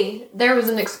 hey, there was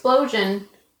an explosion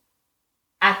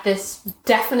at this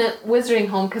definite wizarding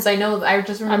home, because I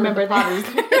just remember the Potters.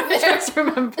 I just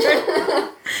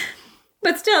remembered.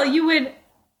 But still, you would,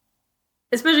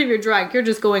 especially if you're drunk, you're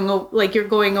just going over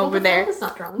there. Bathilda's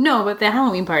not drunk. No, but the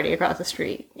Halloween party across the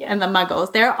street and the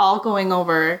Muggles, they're all going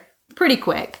over pretty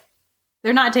quick.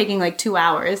 They're not taking like 2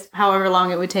 hours, however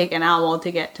long it would take an owl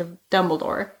to get to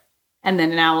Dumbledore, and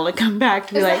then an owl to come back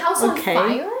to be like, the house okay. on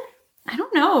fire? I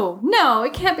don't know. No,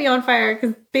 it can't be on fire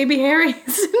because baby Harry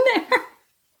is in there.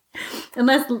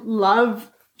 Unless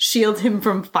love shields him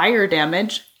from fire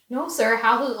damage. No, sir.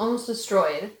 House is almost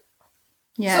destroyed.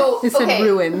 Yeah, so, it said okay.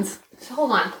 ruins. So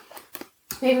hold on.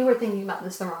 Maybe we're thinking about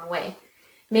this the wrong way.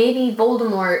 Maybe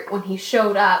Voldemort, when he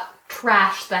showed up,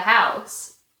 trashed the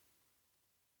house.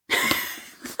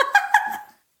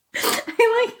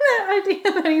 I like that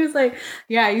idea that he was like,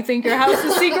 yeah, you think your house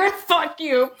is secret? Fuck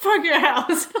you. Fuck your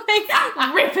house.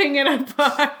 Like, ripping it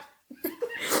apart.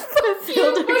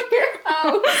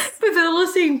 Bathilda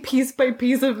seeing piece by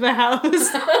piece of the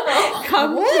house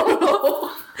come through.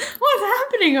 What's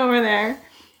happening over there?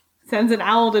 Sends an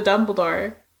owl to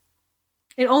Dumbledore.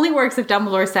 It only works if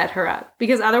Dumbledore set her up,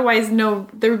 because otherwise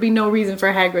there would be no reason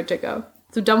for Hagrid to go.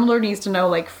 So Dumbledore needs to know,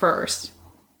 like, first.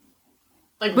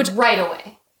 Like, right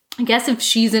away. I guess if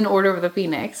she's in Order of the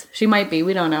Phoenix, she might be,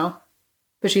 we don't know.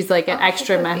 But she's like an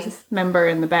extra member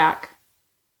in the back.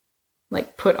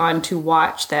 Like, put on to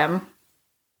watch them.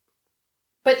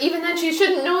 But even then, she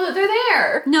shouldn't know that they're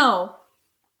there. No.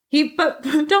 But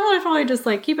Dumbledore's probably just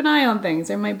like, keep an eye on things.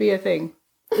 There might be a thing.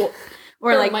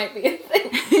 Or there might be a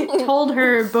thing. Told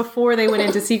her before they went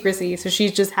into secrecy. So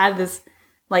she's just had this,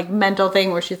 like, mental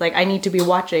thing where she's like, I need to be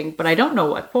watching, but I don't know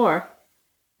what for.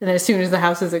 And then as soon as the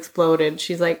house has exploded,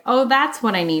 she's like, oh, that's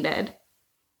what I needed.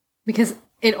 Because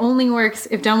it only works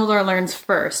if Dumbledore learns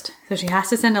first. So she has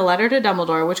to send a letter to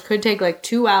Dumbledore, which could take like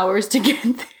 2 hours to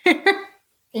get there.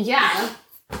 Yeah.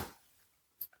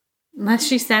 Unless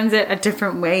she sends it a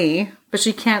different way. But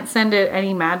she can't send it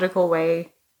any magical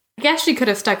way. I guess she could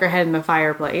have stuck her head in the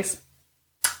fireplace.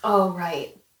 Oh,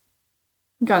 right.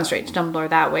 Gone straight to Dumbledore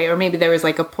that way. Or maybe there was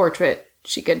like a portrait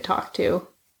she could talk to.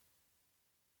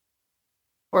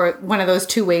 Or one of those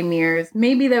two-way mirrors.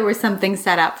 Maybe there was something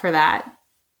set up for that.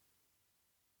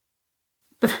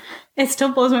 But it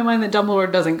still blows my mind that Dumbledore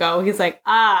doesn't go. He's like,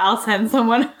 I'll send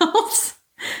someone else.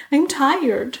 I'm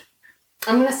tired.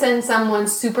 I'm going to send someone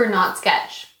super not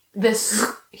sketch. This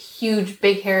huge,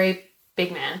 big, hairy,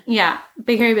 big man. Yeah,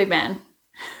 big hairy big man.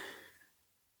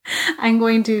 I'm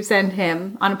going to send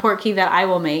him on a portkey that I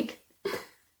will make.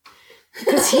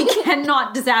 Because he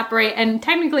cannot disapparate and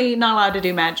technically not allowed to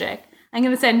do magic. I'm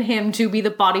going to send him to be the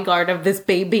bodyguard of this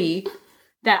baby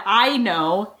that I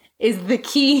know is the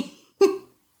key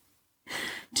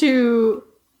to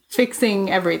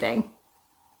fixing everything.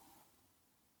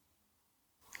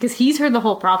 Because he's heard the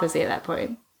whole prophecy at that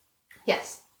point.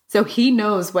 Yes. So he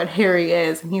knows what Harry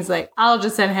is. And he's like, I'll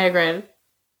just send Hagrid.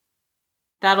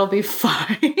 That'll be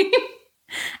fine.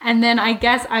 And then I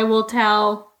guess I will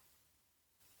tell...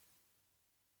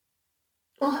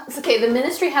 Well, it's okay. The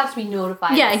ministry has to be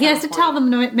notified. Yeah, he has to tell the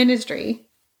ministry.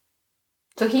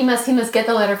 So he must get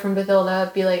the letter from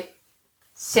Bathilda, be like,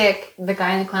 sick, the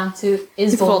guy in the clown suit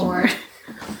is Voldemort.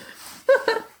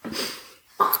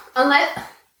 Unless...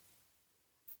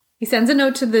 He sends a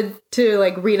note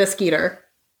to Rita Skeeter.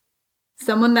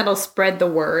 Someone that'll spread the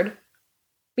word.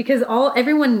 Because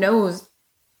everyone knows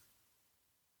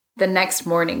the next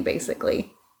morning,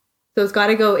 basically. So it's got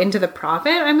to go into the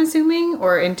Prophet, I'm assuming,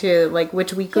 or into,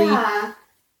 which weekly? Yeah.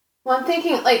 Well, I'm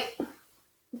thinking,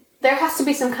 there has to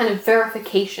be some kind of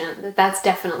verification that that's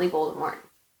definitely Voldemort.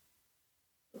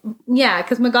 Yeah,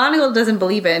 because McGonagall doesn't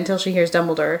believe it until she hears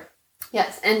Dumbledore.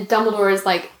 Yes, and Dumbledore is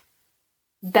like,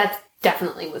 that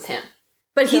definitely was him.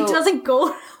 But he doesn't go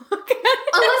look at it.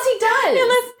 Unless he does.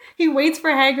 Unless he waits for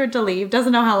Hagrid to leave.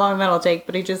 Doesn't know how long that'll take,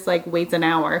 but he just, waits an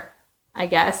hour, I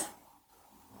guess.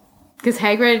 Because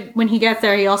Hagrid, when he gets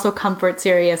there, he also comforts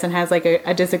Sirius and has,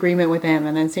 a disagreement with him,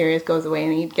 and then Sirius goes away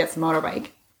and he gets the motorbike.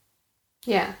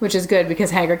 Yeah. Which is good,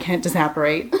 because Hagrid can't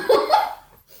disapparate.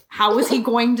 How was he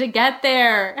going to get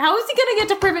there? How was he going to get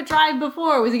to Privet Drive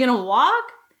before? Was he going to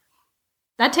walk?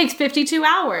 That takes 52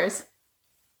 hours.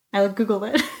 I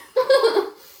Googled it.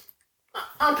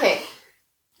 Okay.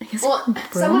 Well,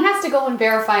 someone has to go and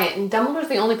verify it, and Dumbledore's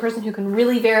the only person who can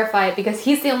really verify it because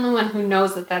he's the only one who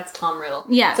knows that that's Tom Riddle.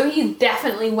 Yeah. So he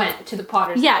definitely went to the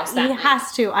Potter's house. Yeah, he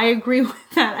has to. I agree with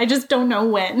that. I just don't know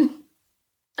when.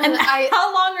 And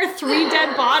how long are 3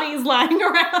 dead bodies lying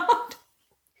around?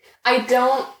 I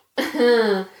don't...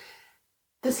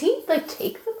 Does he,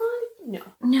 take the body? No.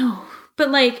 No.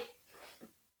 But,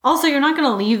 also, you're not going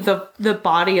to leave the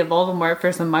body of Voldemort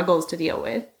for some muggles to deal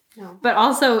with. No. But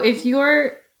also, if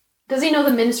you're... Does he know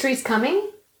the ministry's coming?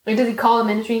 Does he call the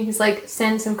ministry and he's like,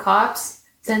 send some cops,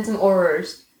 send some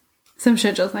Aurors. Some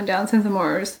shit just went down, send some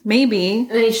Aurors. Maybe. And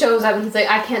then he shows up and he's like,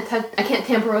 I can't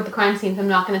tamper with the crime scene, so I'm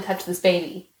not going to touch this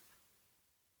baby.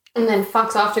 And then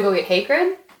fucks off to go get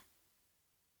Hagrid?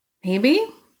 Maybe.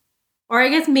 Or I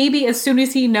guess maybe as soon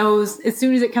as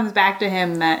it comes back to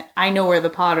him that I know where the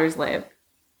Potters live,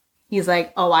 he's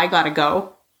like, oh, I gotta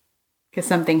go. Because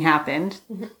something happened.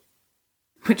 Mm-hmm.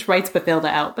 Which writes Bathilda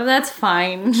out. But that's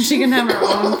fine. She can have her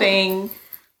own thing.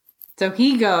 So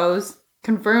he goes,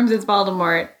 confirms it's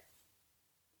Voldemort.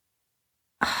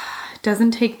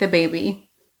 Doesn't take the baby.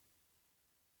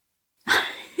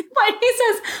 But he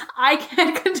says, I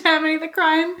can't contaminate the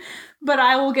crime, but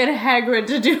I will get Hagrid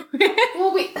to do it.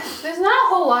 Well, there's not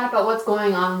a whole lot about what's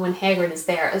going on when Hagrid is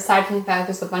there, aside from the fact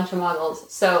there's a bunch of muggles,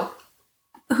 so...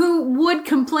 Who would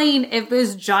complain if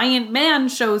this giant man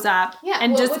shows up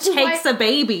and just takes a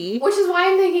baby? Which is why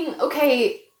I'm thinking,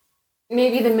 okay,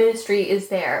 maybe the ministry is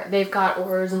there. They've got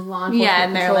orders and law enforcement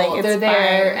and they're control. They're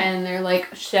there, fine. and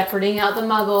they're, shepherding out the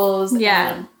muggles.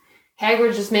 Yeah. And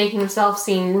Hagrid's just making himself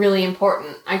seem really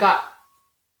important. I got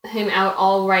him out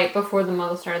all right before the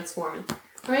muggles started swarming.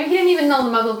 Or maybe he didn't even know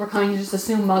the muggles were coming. He just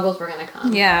assumed muggles were going to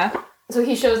come. Yeah. So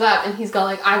he shows up, and he's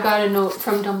got, I've got a note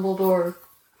from Dumbledore.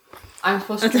 I'm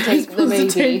supposed to take the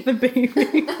baby.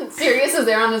 Sirius is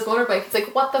there on his motorbike. He's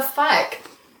like, what the fuck?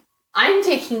 I'm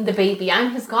taking the baby.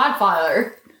 I'm his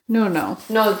godfather. No.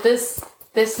 No, this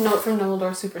note from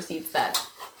Dumbledore supersedes that.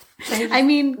 I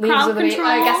mean, crowd control.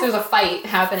 I guess there's a fight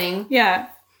happening. Yeah.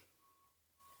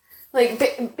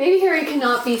 Baby Harry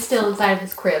cannot be still inside of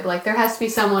his crib. There has to be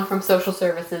someone from social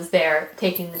services there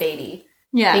taking the baby.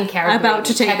 Yeah, about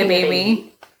to take the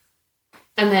baby.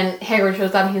 And then Hagrid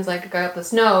shows up and he's like, I got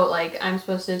this note, I'm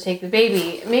supposed to take the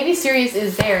baby. Maybe Sirius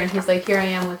is there and he's like, here I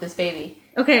am with this baby.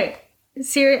 Okay.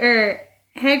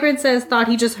 Hagrid says, thought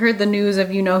he just heard the news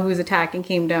of you-know-who's attack and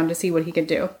came down to see what he could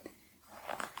do.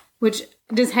 Which,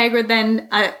 does Hagrid then,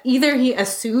 either he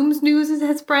assumes news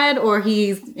has spread or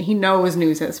he knows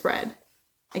news has spread?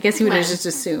 I guess he would just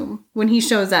assume. When he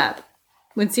shows up,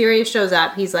 when Sirius shows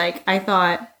up, he's like, I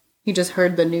thought he just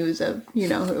heard the news of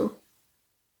you-know-who.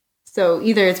 So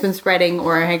either it's been spreading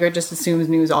or Hagrid just assumes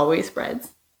news always spreads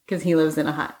because he lives in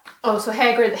a hut. Oh, so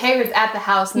Hagrid's at the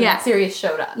house and Yeah. then Sirius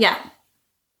showed up. Yeah.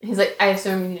 He's like, I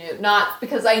assume you knew. Not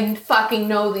because I fucking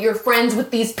know that you're friends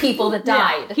with these people that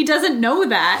died. Yeah. He doesn't know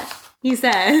that, he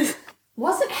says.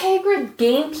 Wasn't Hagrid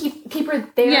gamekeeper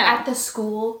there Yeah. at the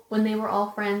school when they were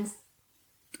all friends?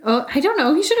 Oh, I don't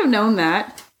know. He should have known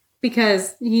that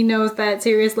because he knows that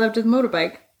Sirius left his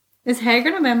motorbike. Is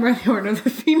Hagrid a member of the Order of the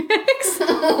Phoenix?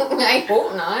 I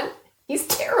hope not. He's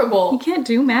terrible. He can't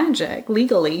do magic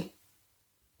legally.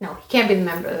 No, he can't be the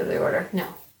member of the Order. No.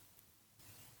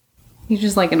 He's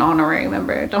just like an honorary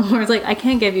member. Dumbledore's like, I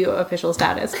can't give you official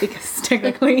status because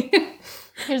technically,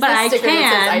 Here's but the I sticker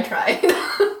that can says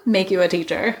I tried. make you a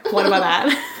teacher. What about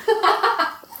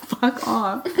that? Fuck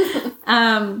off.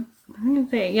 I'm gonna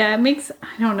say, yeah, it makes,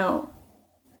 I don't know.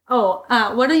 Oh,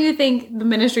 what do you think the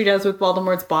Ministry does with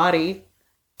Voldemort's body?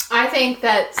 I think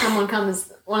that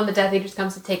one of the Death Eaters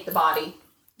comes to take the body.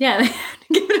 Yeah, they have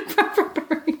to give it a proper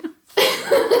burial.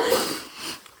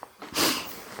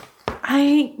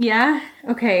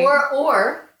 Okay.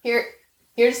 Or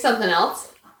here's something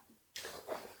else.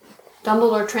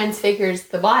 Dumbledore transfigures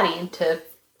the body into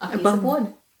a piece of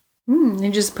wood. He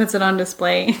just puts it on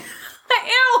display.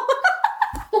 Ew!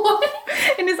 What?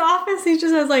 In his office, he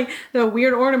just has like the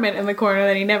weird ornament in the corner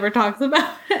that he never talks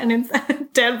about, and it's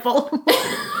dead Voldemort.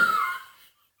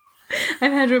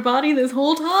 I've had your body this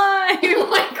whole time. Oh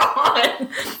my god!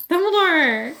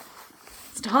 Dumbledore,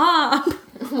 stop.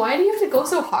 Why do you have to go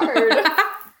so hard?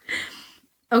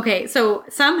 Okay, so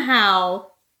somehow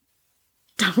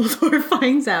Dumbledore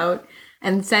finds out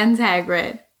and sends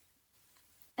Hagrid,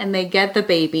 and they get the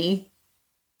baby.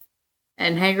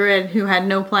 And Hagrid, who had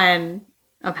no plan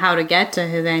of how to get to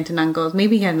his aunt and uncles,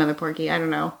 maybe he had another Porky, I don't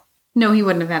know. No, he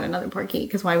wouldn't have had another Porky,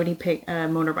 because why would he pick a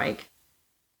motorbike?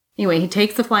 Anyway, he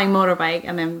takes the flying motorbike,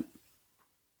 and then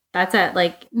that's at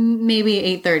like maybe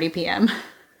 8:30 p.m.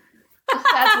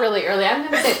 That's really early. I'm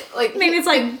gonna say Maybe it's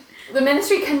like the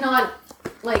Ministry cannot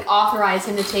authorize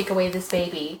him to take away this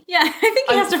baby. Yeah, I think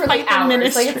he has to fight the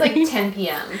Ministry. It's like 10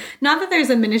 p.m. Not that there's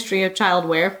a Ministry of Child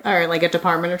Welfare, or like a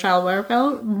Department of Child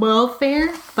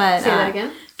Welfare, but Say that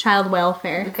again. Child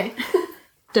Welfare. Okay.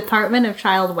 Department of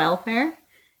Child Welfare.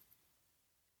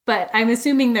 But I'm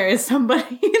assuming there is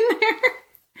somebody in there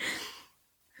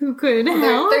who could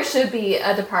help. There should be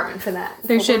a department for that.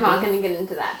 There should be. We're not going to get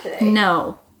into that today.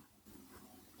 No.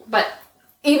 But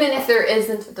even if there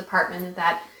isn't a department of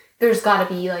that, there's got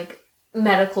to be like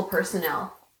medical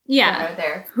personnel. Yeah. That are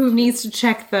there. Who needs to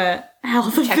check the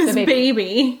health of this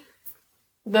baby.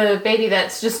 The baby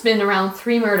that's just been around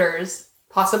 3 murders,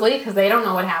 possibly, because they don't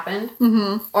know what happened.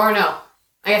 Mm-hmm. Or no,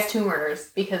 I guess 2 murders,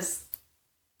 because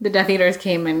the Death Eaters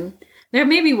came and there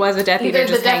maybe was a Death Eater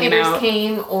just hanging out. Either the Death Eaters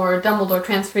came or Dumbledore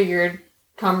transfigured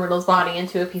Tom Riddle's body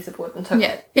into a piece of wood and took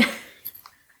it. Yeah.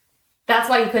 That's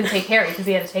why he couldn't take Harry, because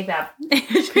he had to take that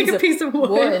piece of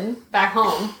wood back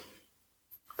home.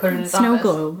 Put it in his snow office.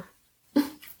 globe. Ew.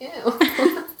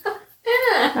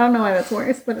 I don't know why that's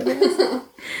worse, but it is.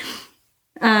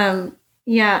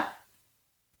 Yeah.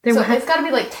 It's got to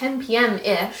be like 10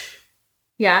 p.m.-ish.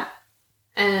 Yeah.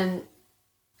 And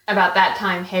about that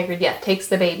time, Hagrid, takes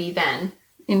the baby then.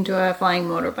 Into a flying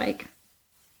motorbike.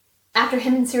 After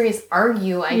him and Sirius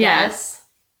argue, I guess.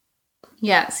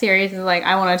 Yeah, Sirius is like,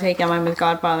 I want to take him, I'm his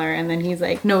godfather. And then he's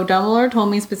like, no, Dumbledore told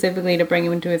me specifically to bring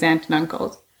him into his aunt and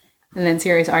uncles. And then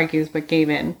Sirius argues, but gave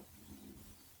in.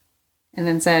 And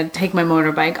then said, take my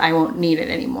motorbike, I won't need it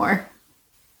anymore.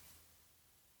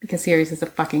 Because Sirius is a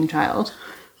fucking child.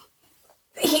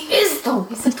 He is, though.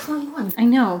 He's like 21. I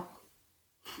know.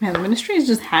 Man, the Ministry is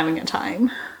just having a time.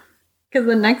 Because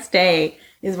the next day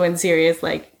is when Sirius,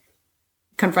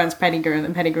 confronts Pettigrew, and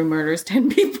then Pettigrew murders 10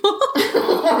 people.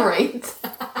 Right.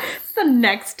 It's the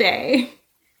next day.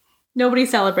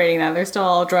 Nobody's celebrating that. They're still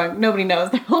all drunk. Nobody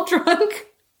knows. They're all drunk.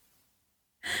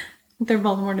 Their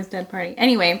Voldemort is dead party.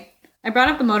 Anyway, I brought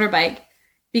up the motorbike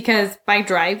because by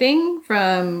driving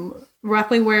from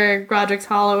roughly where Godric's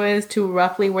Hollow is to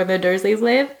roughly where the Dursleys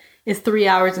live is 3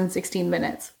 hours and 16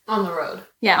 minutes. On the road.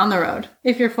 Yeah, on the road.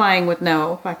 If you're flying with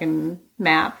no fucking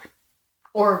map.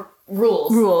 Or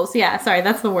rules. Rules, yeah. Sorry,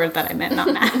 that's the word that I meant,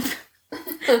 not map.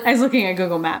 I was looking at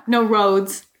Google Map. No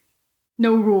roads.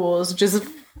 No rules. Just,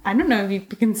 I don't know if you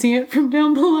can see it from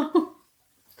down below.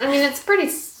 I mean, it's pretty...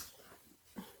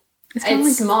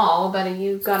 It's small, but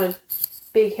you've got a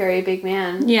big, hairy, big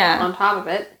man on top of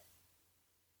it.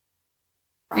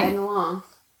 Riding along. Is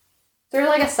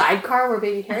there a sidecar where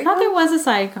baby Harry I thought goes? there was a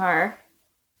sidecar.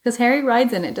 Because Harry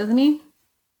rides in it, doesn't he?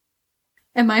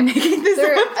 Am I making this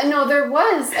up? No, there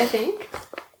was, I think.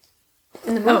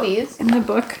 In the movies. In the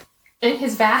book. In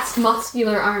his vast,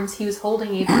 muscular arms, he was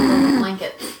holding a bundle of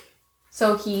blankets.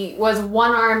 So he was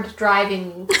one-armed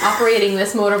driving, operating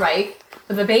this motorbike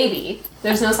with a baby.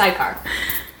 There's no sidecar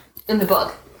in the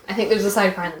book. I think there's a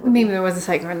sidecar in the movie. Maybe there was a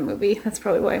sidecar in the movie. That's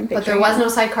probably why I'm picturing But there was no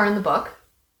sidecar in the book.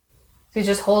 So he's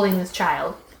just holding this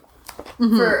child.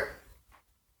 Now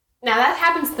that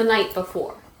happens the night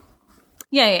before.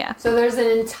 Yeah. So there's an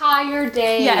entire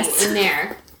day in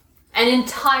there. An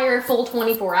entire full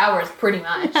 24 hours, pretty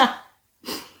much. Yeah.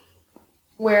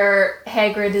 Where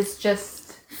Hagrid is just...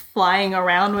 flying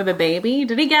around with a baby.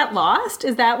 Did he get lost?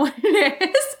 Is that what it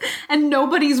is? And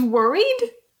nobody's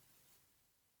worried?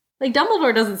 Like,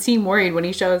 Dumbledore doesn't seem worried when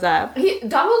he shows up.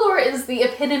 Dumbledore is the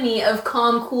epitome of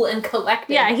calm, cool, and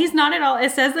collected. Yeah, he's not at all.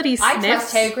 It says that he sniffs. I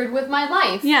trust Hagrid with my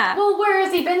life. Yeah. Well, where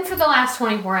has he been for the last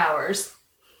 24 hours?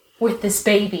 With this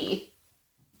baby.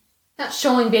 Not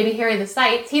showing baby Harry the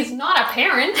sights. He's not a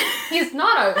parent. He's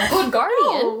not a good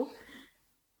guardian. No.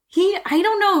 I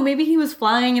don't know, maybe he was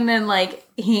flying and then, like,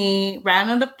 he ran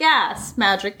out of gas,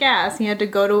 magic gas. He had to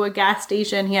go to a gas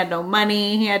station. He had no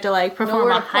money. He had to, like, perform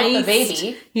Nowhere a to put the heist.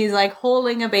 baby. He's, like,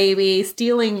 holding a baby,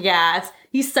 stealing gas.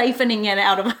 He's siphoning it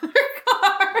out of other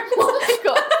cars. Oh my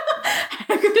god.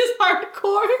 Hagrid is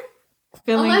hardcore.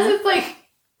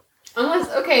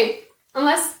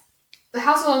 Unless the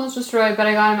house was almost destroyed, but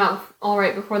I got him out all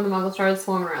right before the Muggles started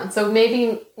swarming around. So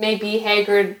maybe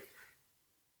Hagrid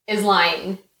is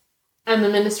lying. And the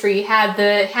Ministry had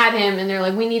him, and they're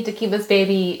like, we need to keep this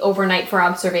baby overnight for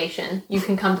observation. You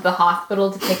can come to the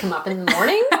hospital to pick him up in the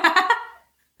morning.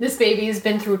 This baby's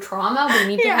been through trauma. We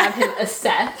need to have him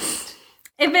assessed.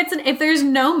 If there's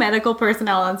no medical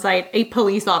personnel on site, a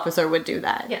police officer would do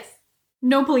that. Yes.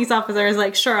 No police officer is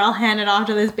like, sure, I'll hand it off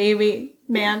to this baby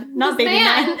man. Not this baby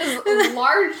man. This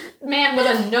large man with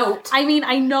a note. I mean,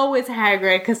 I know it's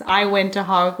Hagrid because I went to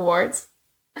Hogwarts.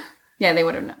 Yeah, they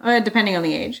would have known. Depending on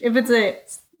the age. If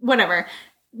it's whatever.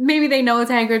 Maybe they know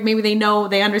it's Hagrid. Maybe they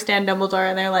understand Dumbledore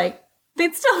and they're like,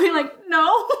 they'd still be like,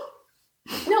 no.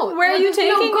 No. Where are you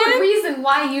taking no good him? reason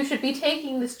why you should be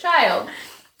taking this child.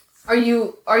 Are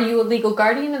you a legal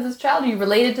guardian of this child? Are you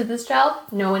related to this child?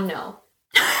 No and no.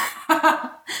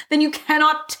 Then you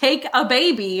cannot take a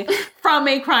baby from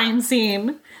a crime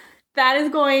scene. That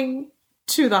is going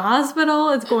to the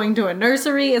hospital, it's going to a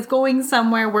nursery, it's going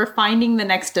somewhere. We're finding the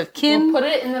next of kin. We'll put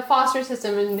it in the foster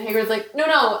system, and Hagrid's like, no,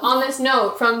 on this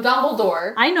note from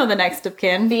Dumbledore. I know the next of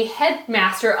kin. The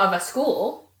headmaster of a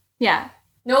school. Yeah.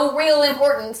 No real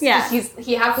importance. Yeah.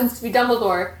 He happens to be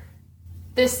Dumbledore.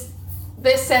 This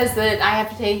says that I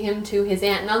have to take him to his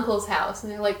aunt and uncle's house.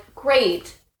 And they're like,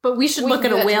 great. But we should look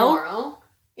at a will. Tomorrow.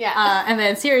 Yeah. And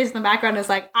then Sirius in the background is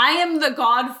like, I am the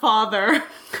godfather.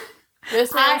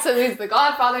 This man says he's the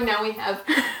godfather. Now we have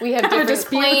different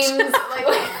claims.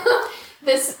 Like,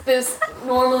 this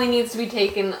normally needs to be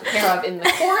taken care of in the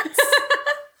courts.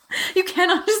 You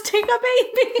cannot just take a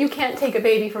baby. You can't take a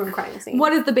baby from a crime scene.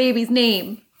 What is the baby's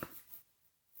name?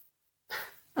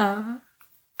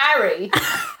 Harry.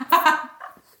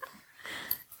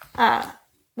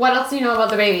 What else do you know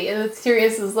about the baby? And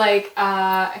Sirius is like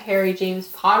Harry James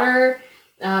Potter.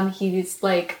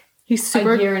 He's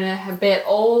super. a year and a bit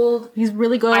old. He's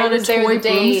really good at a toy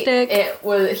broomstick.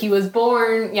 He was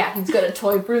born. Yeah, he's good at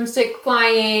toy broomstick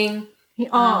flying. He's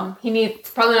gonna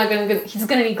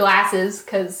need glasses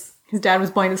because his dad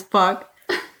was blind as fuck.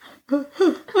 And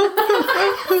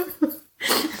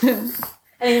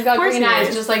he's got green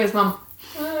eyes just like his mom.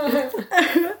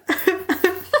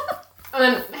 And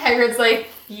then Hagrid's like,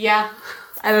 yeah.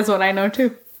 And that's what I know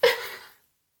too.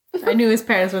 I knew his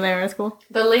parents when they were in school.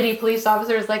 The lady police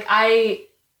officer is like, I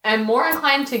am more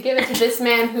inclined to give it to this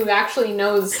man who actually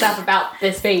knows stuff about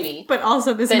this baby. But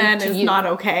also this man is not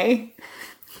okay.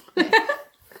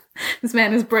 This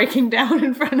man is breaking down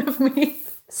in front of me.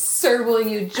 Sir, will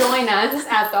you join us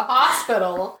at the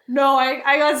hospital? No,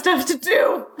 I got stuff to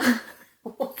do.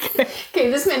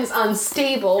 Okay, this man's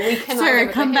unstable. We cannot.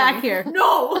 Sir, come back here.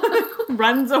 No!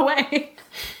 Runs away.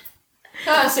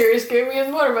 Sirius gave me his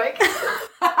motorbike.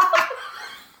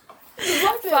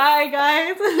 Bye,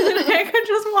 guys. And Hagrid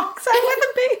just walks out with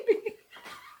a baby.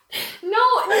 No.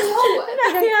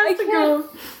 I can't. Go.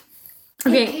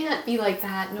 Okay. It can't be like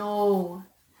that. No.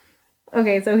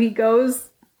 Okay, so he goes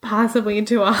possibly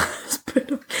to a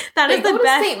hospital. That is the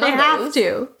best. They have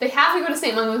to. They have to go to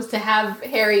St. Mungo's to have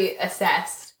Harry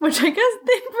assessed. Which I guess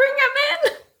they bring him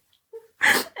in.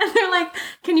 And they're like,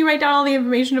 can you write down all the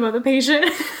information about the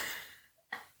patient?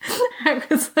 I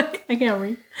was like, I can't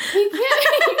read. He can't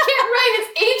write.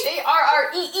 It's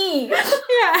Harree.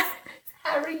 Yeah.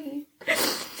 Harry.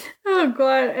 Oh,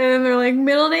 God. And then they're like,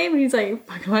 middle name? And he's like,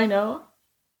 fuck do I know?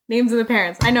 Names of the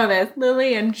parents. I know this.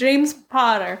 Lily and James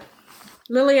Potter.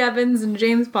 Lily Evans and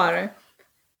James Potter.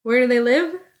 Where do they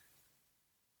live?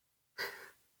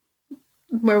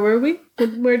 Where were we?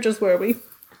 Where just were we?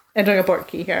 Entering a port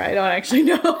key here. I don't actually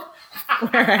know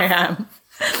where I am.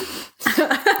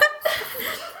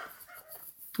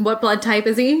 What blood type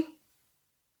is he?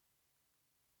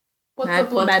 What's the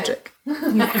blood magic. He's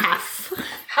half.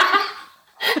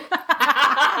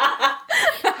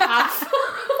 Half.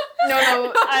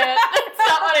 No, that's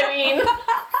not what I mean.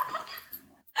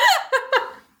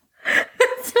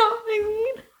 That's not what I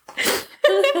mean.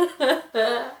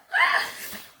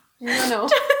 No.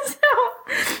 Just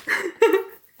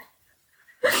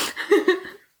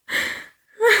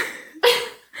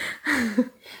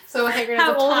So Hagrid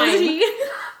how has a old time. is he?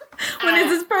 When is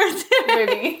his birthday?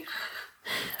 Baby.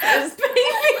 His baby.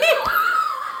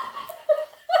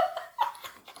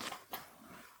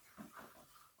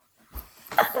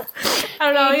 I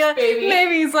don't know. Age, Yeah, baby.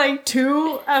 maybe he's like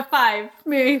 5.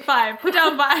 Maybe 5. Put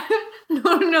down 5.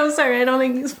 No, sorry. I don't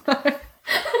think he's 5.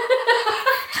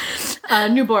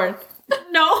 Newborn.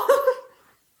 No.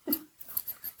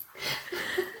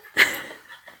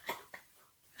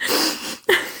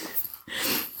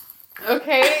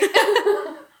 Okay.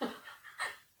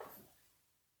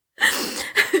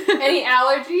 Any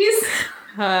allergies?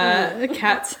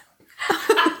 Cats.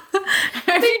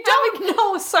 They don't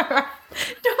know, sir.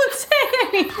 Don't say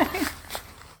anything.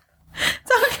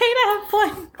 It's okay to have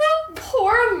flames.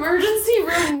 Poor emergency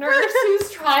room nurse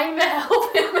who's trying to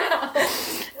help him out.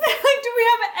 Like, do we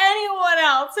have anyone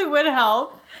else who would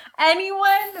help?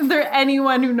 Anyone? Is there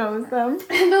anyone who knows them?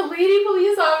 And the lady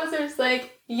police officer's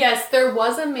like, yes, there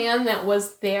was a man that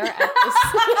was there at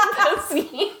the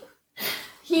scene.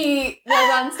 He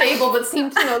was unstable but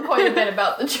seemed to know quite a bit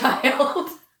about the child.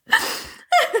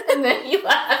 And then he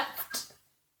left.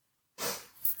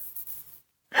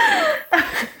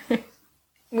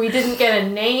 We didn't get a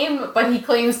name, but he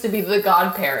claims to be the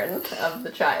godparent of the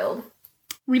child.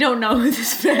 We don't know who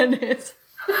this man is.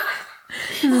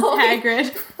 This is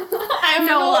Hagrid. I have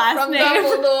No last from name.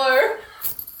 Dumbledore.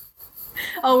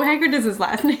 Oh, Hagrid is his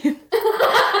last name.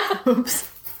 Oops.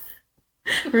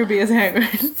 Ruby is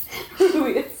Hagrid. Who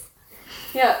is?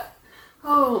 Yeah.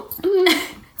 Oh.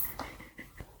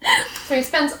 So he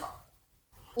spends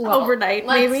Overnight,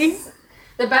 maybe.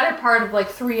 The better part of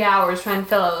 3 hours trying to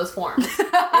fill out those forms. It's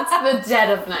the dead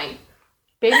of night.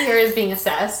 Baby Harry is being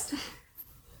assessed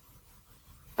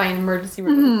by an emergency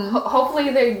room.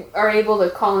 Hopefully they are able to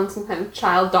call in some kind of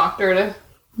child doctor to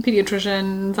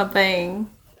Pediatrician, something.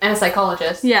 and a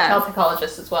psychologist. Yeah. Child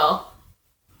psychologist as well.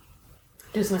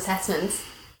 Do some assessments.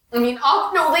 I mean,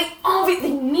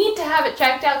 they need to have it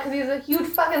checked out because he has a huge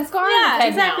fucking scar on his Yeah, head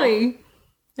exactly. now.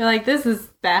 You're like, this is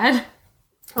bad.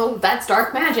 Oh, that's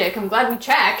dark magic. I'm glad we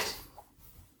checked.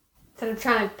 Instead of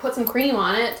trying to put some cream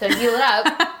on it to heal it up.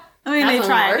 I mean, That's they not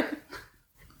tried. gonna work.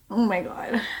 Oh my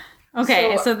god.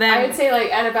 Okay, so then... I would say,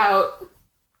 at about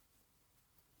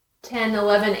 10,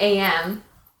 11 a.m.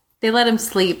 they let him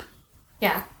sleep.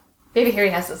 Yeah. Baby Harry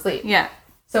has to sleep. Yeah.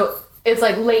 So it's,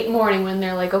 late morning when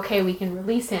they're like, okay, we can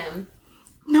release him.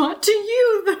 Not to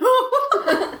you,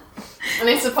 though. And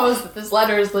I suppose that this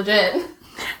letter is legit.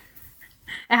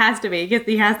 It has to be, because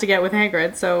he has to get with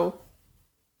Hagrid, so...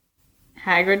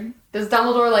 Hagrid? Does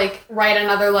Dumbledore, write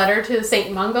another letter to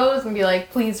St. Mungo's and be like,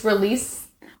 please release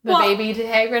the baby to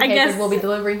Hagrid? Hagrid will be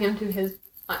delivering him to his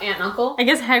aunt and uncle. I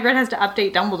guess Hagrid has to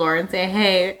update Dumbledore and say,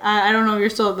 hey, I don't know if you're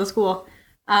still at the school.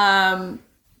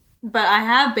 But I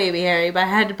have baby Harry, but I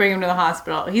had to bring him to the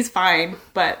hospital. He's fine,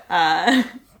 but,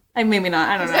 maybe not.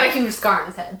 I don't know. He's got a huge scar on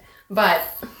his head. But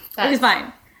He's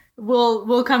fine.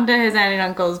 We'll come to his aunt and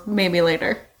uncle's maybe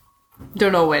later.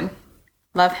 Don't know when.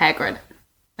 Love Hagrid.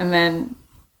 And then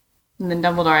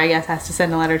Dumbledore, I guess, has to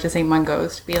send a letter to St.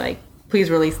 Mungo's to be like,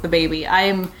 please release the baby. I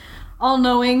am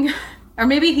all-knowing. Or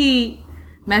maybe he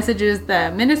messages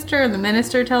the minister, and the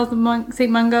minister tells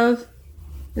St. Mungo's.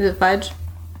 Is it Fudge?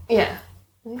 Yeah.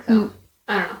 I think so.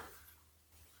 I don't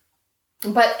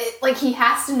know. But, he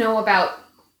has to know about...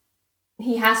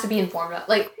 He has to be informed of...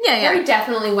 Harry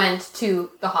definitely went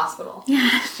to the hospital.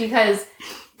 Yeah. Because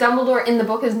Dumbledore in the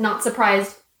book is not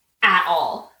surprised at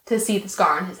all to see the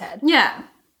scar on his head. Yeah.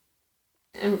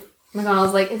 And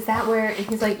McGonagall's like, is that where... And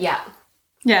he's like, yeah.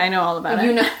 Yeah, I know all about it.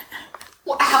 You know...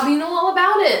 Well, how do you know all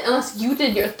about it? Unless you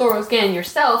did your thorough scan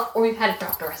yourself, or you've had a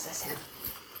doctor assess him.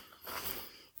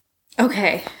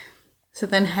 Okay. So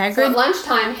then Hagrid... So at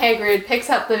lunchtime, Hagrid picks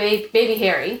up the baby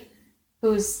Harry,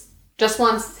 who's just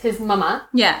wants his mama.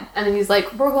 Yeah. And then he's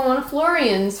like, we're going to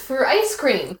Florian's for ice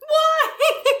cream. Why?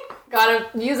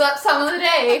 Gotta use up some of the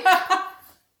day.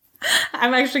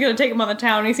 I'm actually going to take him on the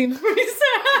town. He seems pretty sad.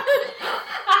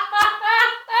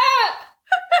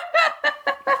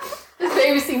 His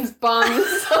baby seems bummed,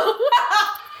 so...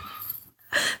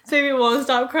 Baby won't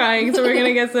stop crying, so we're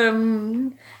gonna get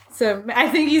some. I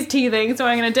think he's teething, so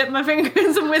I'm gonna dip my finger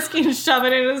in some whiskey and shove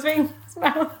it in his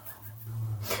mouth.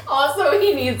 Also,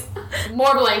 he needs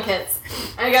more blankets.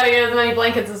 I gotta get as many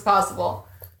blankets as possible.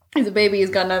 He's a baby, he's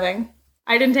got nothing.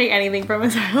 I didn't take anything from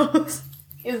his house.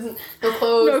 No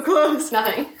clothes. No clothes.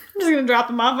 Nothing. I'm just gonna drop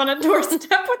him off on a doorstep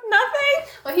with nothing.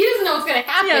 Well, he doesn't know what's gonna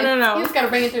happen. Yeah, no. He just gotta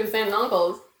bring it to his aunt and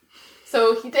uncle's.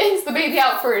 So he takes the baby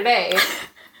out for a day.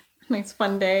 Nice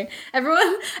fun day. Everyone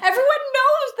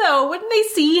knows though. Wouldn't they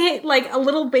see like a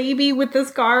little baby with the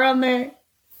scar on their...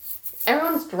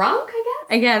 Everyone's drunk, I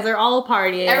guess? I guess they're all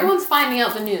partying. Everyone's finding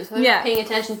out the news. So they're paying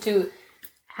attention to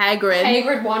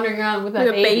Hagrid wandering around with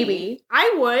a baby.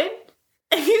 I would.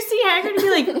 If you see Hagrid, you'd be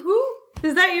like, who?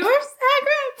 Is that yours,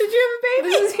 Hagrid? Did you have a baby?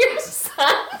 This is your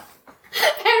son?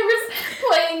 Hagrid's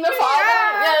playing the father?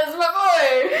 Yeah. Yes, my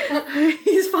boy.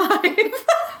 He's 5.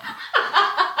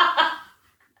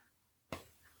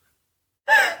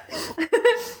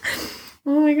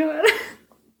 Oh my god.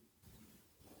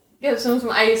 Give him some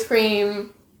ice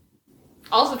cream.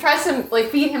 Also try some,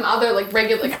 feed him other,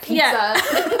 regular, pizza.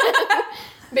 Yeah.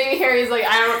 Baby Harry's like,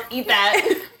 I don't eat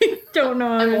that. Don't know.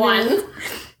 I'm 1.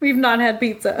 We've not had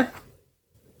pizza.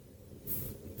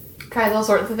 Tries all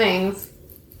sorts of things.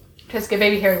 Tries to get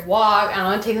Baby Harry to walk. I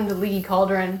don't know, take him to Leaky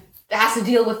Cauldron. It has to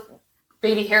deal with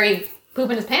Baby Harry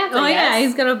pooping his pants, I guess. Yeah,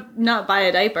 he's gonna not buy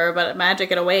a diaper, but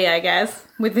magic it away, I guess.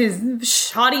 With his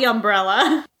shoddy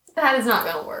umbrella. That is not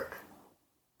gonna work.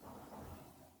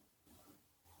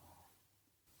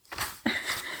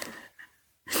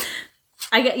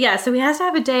 So he has to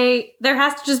have a day. There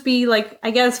has to just be,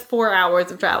 4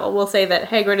 hours of travel. We'll say that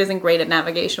Hagrid isn't great at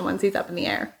navigation once he's up in the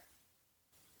air.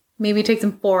 Maybe it takes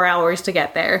him 4 hours to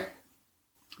get there.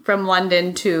 From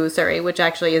London to Surrey, which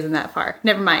actually isn't that far.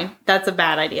 Never mind. That's a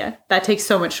bad idea. That takes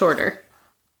so much shorter.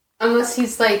 Unless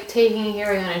he's, taking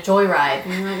Harry on a joyride.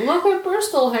 And you're like, look at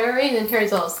Bristol, Harry. And then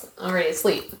Harry's already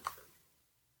asleep.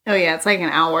 Oh, yeah. It's an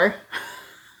hour.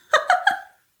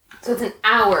 So it's an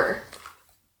hour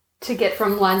to get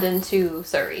from London to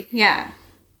Surrey. Yeah.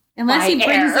 Unless he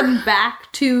brings them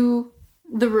back to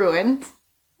the ruins.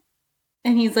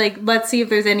 And he's like, let's see if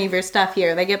there's any of your stuff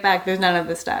here. They get back, there's none of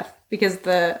the stuff. Because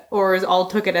the Aurors all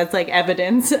took it as,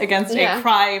 evidence against a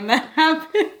crime that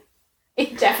happened. A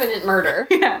definite murder.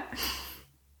 Yeah.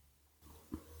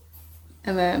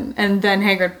 And then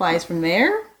Hagrid flies from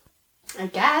there? I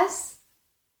guess.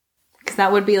 Because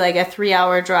that would be, a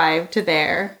 3-hour drive to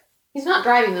there. He's not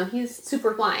driving, though. He's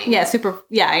super flying. Yeah,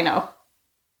 yeah, I know.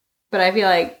 But I feel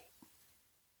like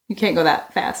you can't go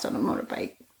that fast on a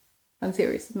motorbike. On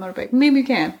Sirius's motorbike. Maybe you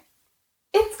can.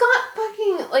 It's got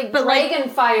fucking, dragon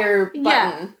fire button.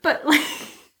 Yeah, but,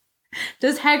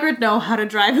 does Hagrid know how to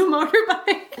drive a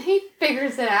motorbike? He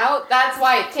figures it out. That's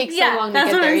why it takes so long to get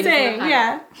there. That's what I'm saying,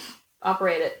 yeah.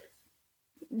 Operate it.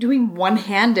 Doing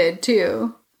one-handed,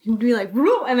 too. He'd be like,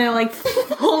 whoop, and then,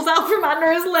 pulls out from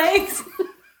under his legs.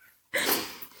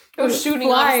 Goes shooting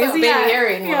off Baby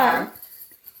Harry in one arm.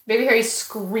 Baby Harry's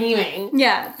screaming.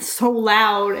 Yeah, so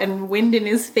loud and wind in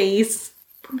his face.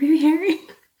 Poor Baby Harry.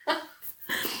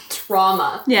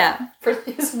 Trauma. Yeah. For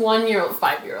his 1-year-old,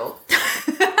 5-year-old.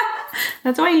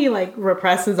 That's why he,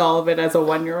 represses all of it as a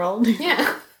 1-year-old.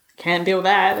 Yeah. Can't deal with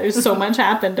that. There's so much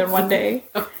happened in one day.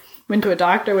 Went to a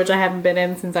doctor, which I haven't been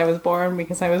in since I was born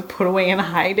because I was put away in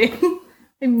hiding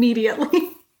immediately.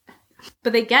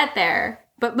 But they get there.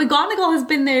 But McGonagall has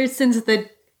been there since the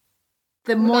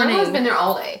morning. McGonagall's been there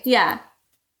all day. Yeah.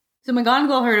 So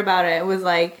McGonagall heard about it. It was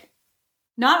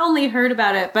not only heard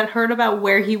about it, but heard about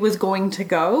where he was going to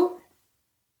go.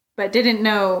 But didn't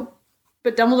know.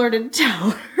 But Dumbledore didn't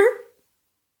tell her.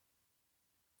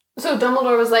 So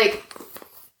Dumbledore was like,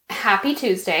 Happy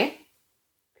Tuesday.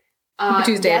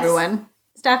 Happy Tuesday, yes, everyone.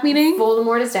 Staff meeting?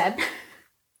 Voldemort is dead.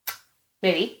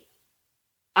 Maybe.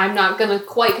 I'm not going to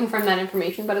quite confirm that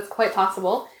information, but it's quite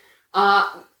possible.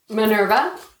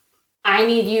 Minerva, I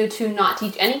need you to not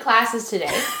teach any classes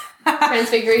today.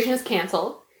 Transfiguration is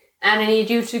canceled. And I need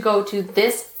you to go to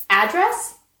this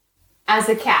address as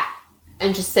a cat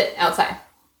and just sit outside.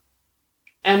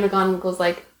 And McGonagall's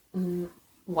like,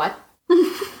 what?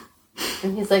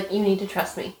 And he's like, you need to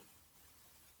trust me.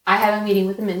 I have a meeting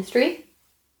with the ministry.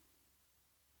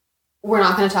 We're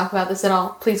not going to talk about this at all.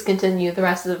 Please continue the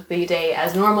rest of the day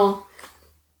as normal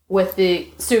with the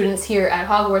students here at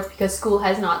Hogwarts because school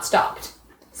has not stopped.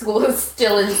 School is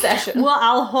still in session. Well,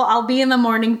 I'll be in the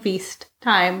morning feast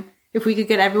time. If we could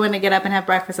get everyone to get up and have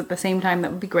breakfast at the same time,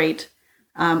 that would be great.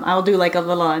 I'll do a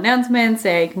little announcement,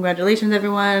 say congratulations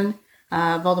everyone.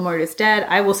 Voldemort is dead.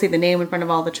 I will say the name in front of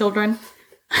all the children.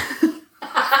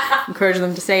 encourage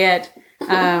them to say it.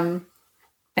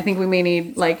 I think we may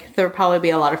need, like, there'll probably be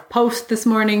a lot of posts this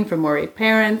morning from worried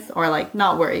parents, or, like,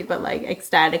 not worried, but, like,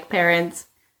 ecstatic parents.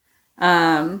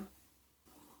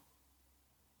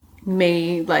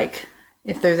 May, like,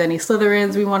 if there's any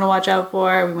Slytherins we want to watch out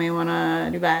for, we may want to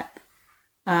do that.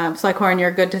 Slughorn,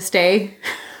 you're good to stay.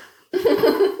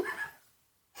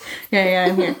 Yeah,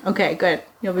 I'm here. Okay, good.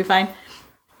 You'll be fine.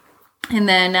 And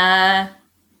then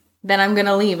I'm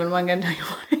gonna leave, and I'm gonna tell you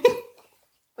why.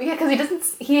 Well, yeah,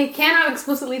 because he cannot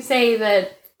explicitly say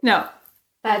that No,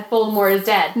 that Voldemort is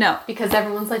dead. No. Because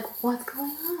everyone's like, what's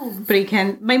going on? but he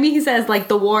can. Maybe he says, like,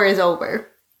 the war is over.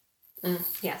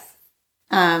 Yes.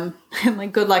 And,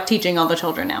 like, good luck teaching all the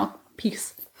children now.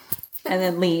 Peace. And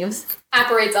then leaves.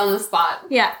 Apparates on the spot.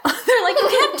 Yeah. They're like, you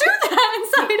can't do that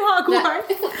inside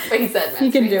Hogwarts. But he said,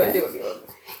 He can do it.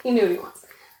 He knew what he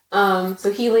wants.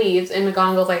 So he leaves, and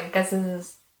McGonagall's like, I guess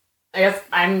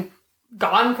I'm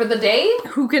gone for the day?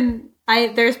 Who can...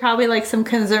 There's probably, like, some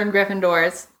concerned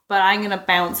Gryffindors, but I'm gonna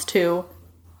bounce to...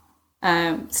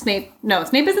 Snape... No,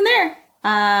 Snape isn't there!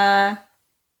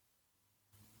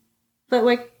 But,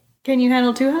 like, can you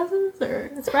handle two houses?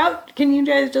 Or Sprout? Can you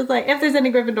guys just, like... If there's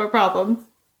any Gryffindor problems...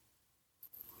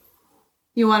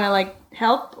 You want to, like,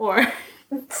 help? Or...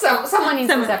 Someone needs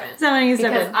to step in. Someone needs to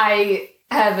step in. Because I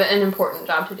have an important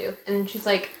job to do. And she's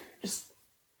like,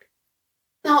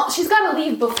 no, she's got to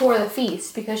leave before the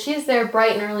feast because she's there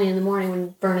bright and early in the morning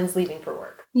when Vernon's leaving for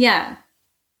work. Yeah.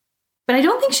 But I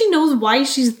don't think she knows why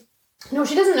she's... No,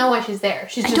 she doesn't know why she's there.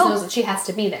 She just knows that she has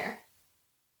to be there.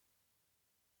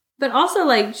 But also,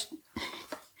 like,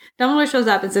 Dumbledore shows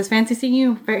up and says, fancy seeing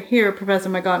you here, Professor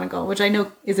McGonagall, which I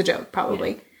know is a joke,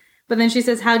 probably. Yeah. But then she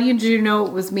says, how did you know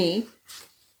it was me?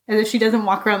 As if she doesn't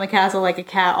walk around the castle like a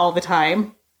cat all the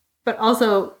time. But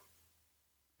also,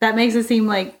 that makes it seem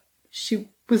like she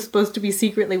was supposed to be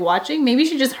secretly watching. Maybe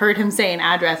she just heard him say an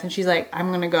address and she's like,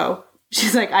 I'm gonna go.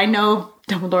 She's like, I know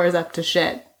Dumbledore is up to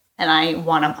shit. And I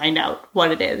want to find out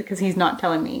what it is because he's not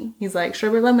telling me. He's like,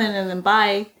 sherbet lemon and then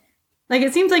bye. Like,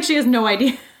 it seems like she has no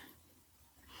idea.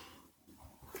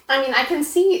 I mean, I can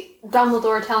see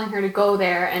Dumbledore telling her to go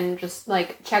there and just,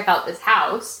 like, check out this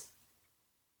house.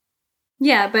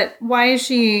 Yeah, but why is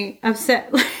she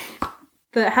upset?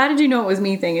 The how did you know it was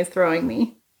me thing is throwing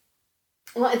me.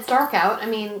 Well, it's dark out. I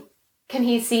mean, can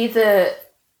he see the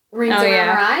rings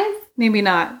around her eyes? Maybe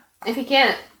not. If you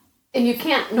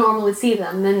can't normally see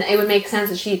them, then it would make sense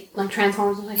that she, like,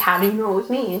 transforms and like, how do you know it was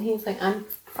me? And he's like, I'm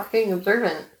fucking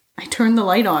observant. I turned the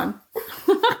light on.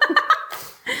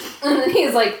 And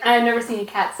he's like, I've never seen a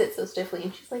cat sit so stiffly.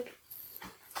 And she's like,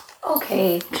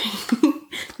 okay.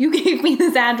 You gave me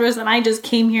this address and I just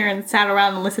came here and sat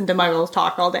around and listened to Muggles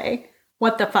talk all day.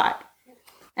 What the fuck?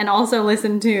 And also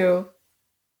listened to...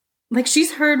 Like,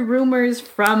 she's heard rumors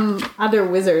from other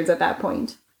wizards at that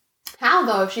point. How,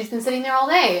 though? She's been sitting there all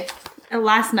day. And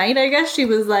last night, I guess, she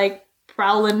was, like,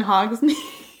 prowling Hogsmeade.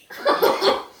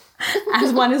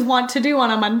 As one is wont to do on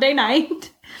a Monday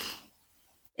night.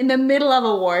 In the middle of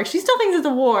a war. She still thinks it's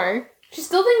a war. She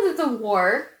still thinks it's a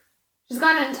war. She's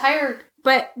got an entire...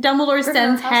 But Dumbledore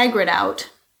sends Hagrid out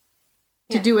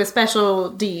to do a special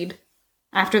deed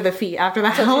after the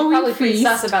Halloween she's probably pretty feast.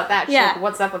 sus about that. She's like,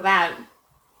 what's up with that?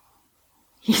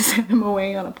 He sent him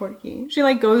away on a portkey. She,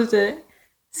 like, goes to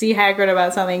see Hagrid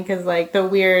about something because, like, the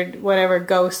weird whatever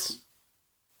ghost...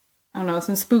 I don't know,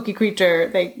 some spooky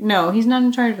creature. No, he's not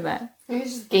in charge of that.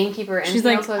 He's just gamekeeper. And she's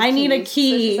like, I need a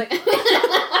key. So like,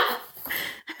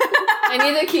 I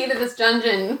need a key to this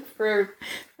dungeon for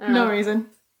no reason.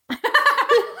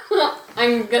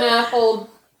 I'm gonna hold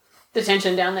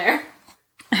detention down there.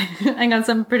 I got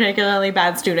some particularly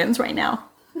bad students right now.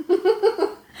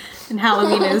 And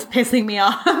Halloween is pissing me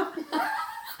off.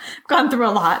 I've gone through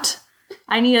a lot.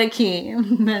 I need a key.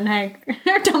 And then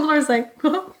Dumbledore's like,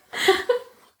 well,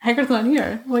 Hagrid's not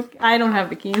here. Like, I don't have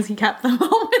the keys. He kept them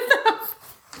all with him.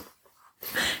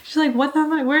 She's like, what the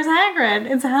fuck? Where's Hagrid?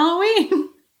 It's Halloween.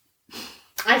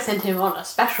 I sent him on a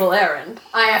special errand.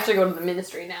 I have to go to the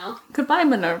ministry now. Goodbye,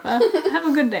 Minerva. Have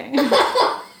a good day.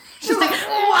 She's like,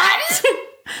 what?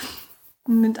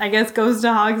 And I guess goes to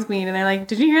Hogsmeade, and they're like,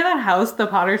 did you hear that house, the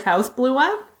Potter's house, blew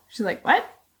up? She's like, what?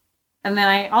 And then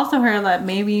I also heard that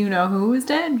maybe you know who was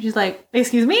dead. She's like,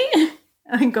 excuse me?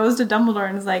 And then goes to Dumbledore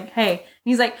and is like, hey. And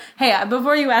he's like, hey,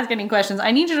 before you ask any questions, I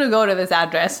need you to go to this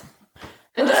address.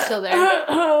 And it's still there.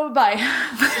 Bye.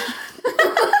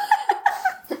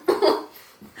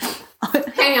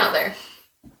 Hang out there.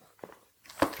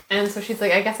 And so she's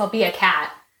like, I guess I'll be a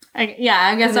cat. I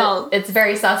guess It's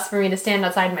very sus for me to stand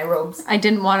outside my robes. I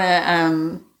didn't want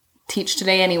to teach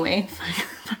today anyway.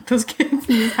 Fuck those kids.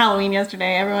 It was Halloween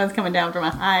yesterday. Everyone's coming down from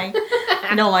a high.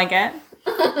 I don't like it.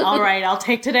 All right, I'll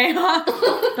take today off.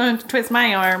 Don't twist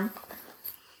my arm.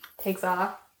 Takes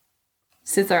off.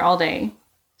 Sits there all day.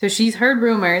 So she's heard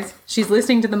rumors. She's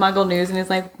listening to the Muggle news and is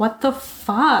like, what the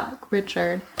fuck,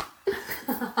 Richard?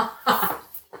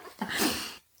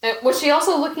 Was she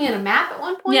also looking at a map at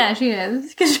one point? Yeah, she is.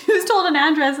 Because she was told an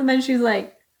address and then she's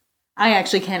like, I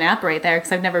actually can't apparate there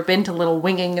because I've never been to Little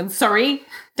Winging in Surrey,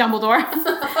 Dumbledore.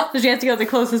 So she has to go to the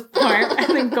closest part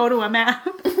and then go to a map.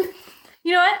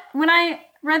 You know what? When I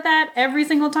read that, every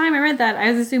single time I read that,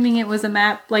 I was assuming it was a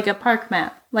map, like a park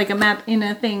map, like a map in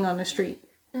a thing on a street.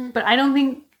 But I don't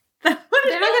think they're not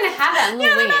going to have that in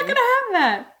Little They're not Winging. going to have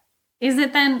that. Is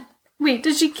it then? Wait,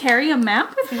 did she carry a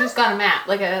map with She her? just got a map,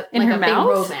 like a In like her a big mouth?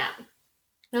 road map.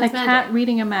 No, A it's cat magic.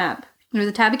 reading a map. There was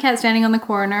a tabby cat standing on the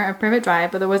corner of Privet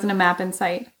Drive, but there wasn't a map in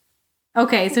sight.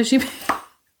 Okay, so she brought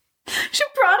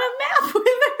a map with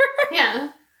her. Yeah.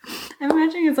 I'm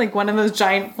imagining it's like one of those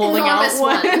giant folding Enormous out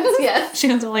ones. ones, yes. She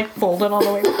has to like fold it all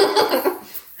the way.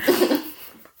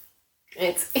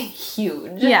 It's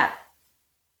huge. Yeah.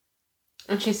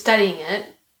 And she's studying it.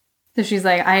 So she's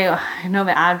like, I know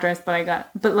the address, but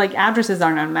like addresses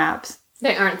aren't on maps.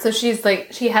 They aren't. So she's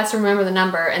like, she has to remember the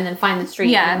number and then find the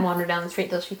street Yeah. and wander down the street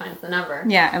till she finds the number.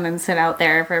 Yeah, and then sit out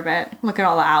there for a bit. Look at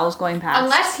all the owls going past.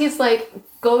 Unless he's like,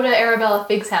 go to Arabella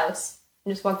Fig's house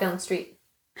and just walk down the street.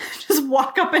 Just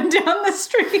walk up and down the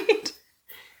street.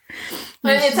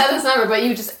 But it's at this number, but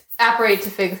you just apparate to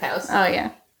Fig's house. Oh,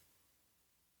 yeah.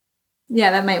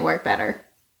 Yeah, that might work better. And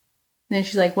then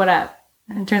she's like, what up?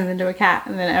 And turns into a cat.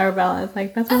 And then Arabella is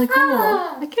like, that's really cool.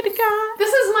 A kitty cat.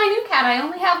 This is my new cat. I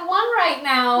only have one right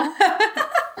now.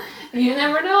 You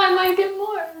never know. I might get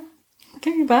more.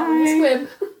 Okay, bye. Squib.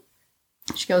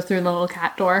 She goes through the little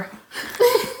cat door.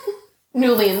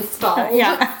 Newly installed.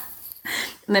 Yeah.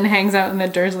 And then hangs out in the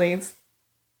Dursleys'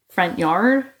 front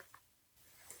yard.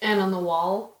 And on the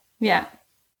wall. Yeah.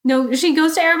 No, she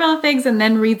goes to Arabella Figs and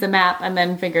then reads a map and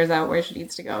then figures out where she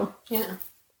needs to go. Yeah.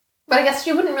 But I guess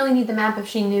she wouldn't really need the map if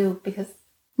she knew because...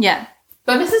 Yeah.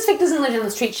 But Mrs. Fig doesn't live down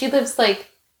the street. She lives like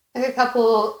a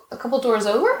couple doors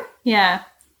over. Yeah.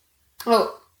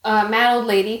 Oh, a mad old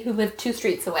lady who lived 2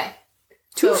 streets away.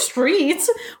 Two So- streets?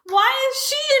 Why is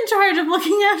she in charge of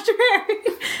looking after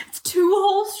Harry? It's 2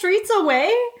 whole streets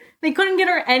away? They couldn't get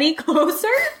her any closer?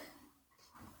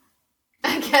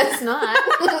 I guess not.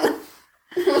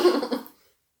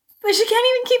 But she can't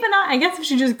even keep an eye. I guess if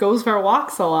she just goes for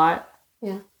walks a lot.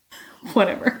 Yeah.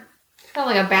 Whatever. She's got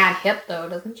like a bad hip though,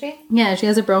 doesn't she? Yeah, she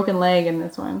has a broken leg in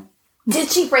this one. Did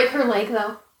she break her leg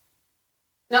though?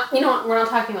 No, you know what? We're not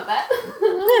talking about that.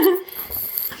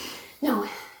 No.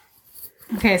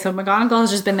 Okay, so McGonagall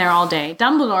has just been there all day.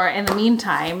 Dumbledore, in the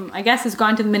meantime, I guess has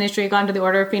gone to the Ministry, gone to the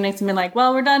Order of Phoenix, and been like,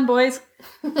 well, we're done, boys.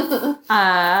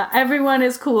 Everyone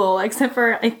is cool, except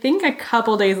for, I think a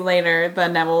couple days later, the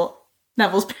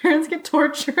Neville's parents get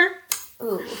tortured.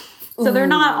 Ooh. So they're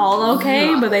not all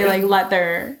okay, but they, like, let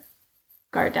their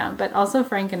guard down. But also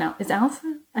Frank and Is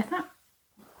Elsa? I thought.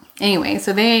 Anyway,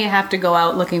 so they have to go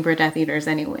out looking for Death Eaters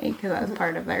anyway, because that's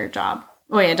part of their job.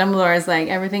 Oh yeah, Dumbledore is like,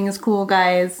 everything is cool,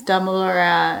 guys. Not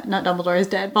Dumbledore is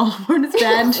dead. Voldemort is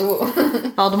dead.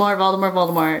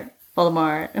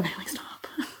 Voldemort. And they're like, stop.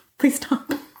 Please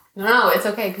stop. No, it's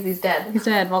okay because he's dead. He's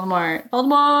dead. Voldemort.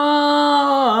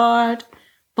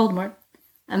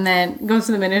 And then goes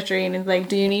to the Ministry and is like,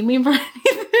 do you need me for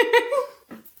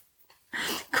anything?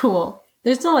 Cool.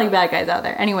 There's still like bad guys out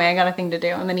there. Anyway, I got a thing to do.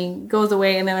 And then he goes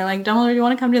away and then they're like, Dumbledore, do you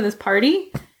want to come to this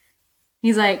party?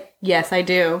 He's like, yes, I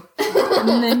do.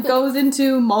 And then goes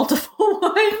into multiple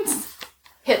ones.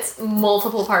 Hits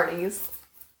multiple parties.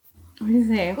 What do you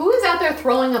say? Who is out there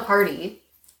throwing a party?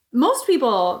 Most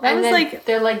people. That And was then like,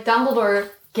 they're like, Dumbledore,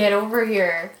 get over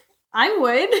here, I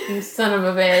would. you son of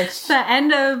a bitch. The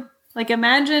end of, like,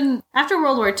 imagine after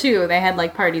World War II, they had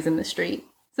like parties in the street.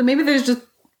 So maybe there's just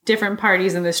different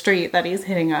parties in the street that he's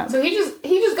hitting up. So he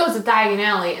just goes to Diagon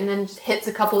Alley and then just hits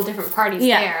a couple of different parties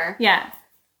there. Yeah.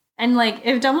 And like,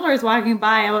 if Dumbledore is walking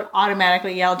by, I would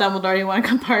automatically yell, Dumbledore, do you want to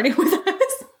come party with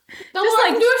us? Dumbledore,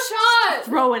 like, do a shot!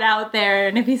 Throw it out there.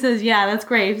 And if he says, yeah, that's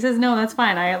great. If he says, no, that's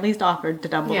fine. I at least offered to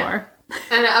Dumbledore. Yeah.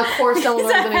 And of course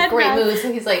Dumbledore's in a great headbutt. mood,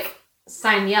 so he's like,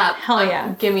 sign me up. Hell Like,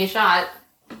 yeah. Give me a shot.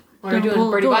 What are we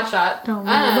doing? Birdie Bot shot?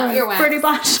 Earwax. Birdie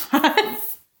Bot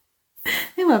shots.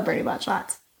 I love Birdie Bot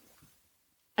shots.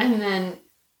 And then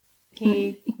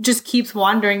he... Just keeps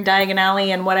wandering Diagon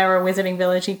Alley and whatever Wizarding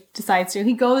Village he decides to.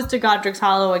 He goes to Godric's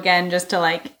Hollow again just to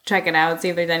like check it out, see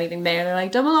if there's anything there. They're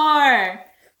like, Dumbledore,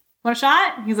 want a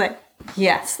shot? He's like,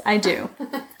 yes, I do.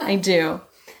 I do.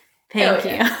 Thank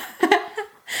Hell you.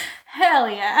 Hell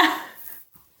yeah.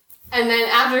 And then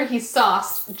after he's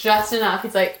sauced just enough,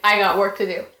 he's like, I got work to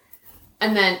do.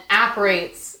 And then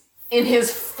apparates in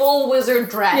his full wizard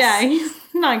dress. Yeah, he's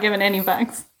not giving any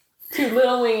fucks. To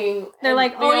Little Wing. They're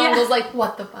like, oh yeah. was like,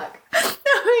 what the fuck?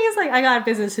 He's like, I got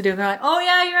business to do. And they're like, oh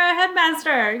yeah, you're a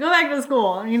headmaster. Go back to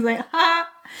school. And he's like, ha.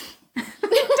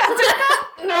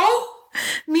 No.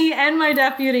 Me and my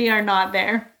deputy are not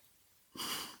there.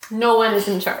 No one is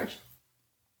in charge.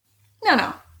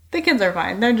 No. The kids are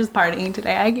fine. They're just partying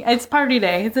today. It's party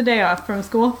day. It's a day off from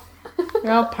school.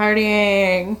 They're all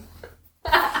partying.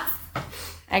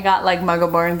 I got like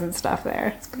muggle-borns and stuff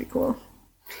there. It's pretty cool.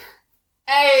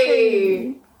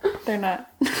 Hey! They're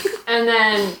not.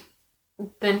 And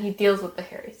then he deals with the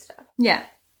Harry stuff. Yeah.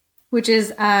 Which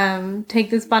is take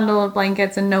this bundle of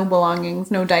blankets and no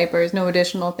belongings, no diapers, no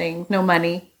additional things, no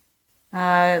money.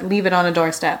 Leave it on a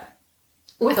doorstep.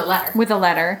 With a letter. With a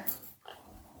letter.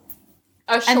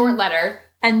 A short letter.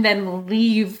 And then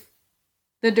leave.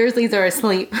 The Dursleys are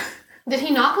asleep. Did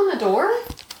he knock on the door?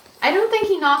 I don't think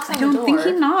he knocks on the door. I don't think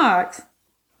he knocks.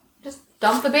 Just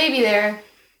dump the baby there.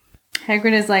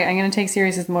 Hagrid is like, I'm going to take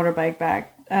Sirius's motorbike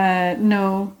back.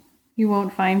 No, you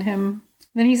won't find him.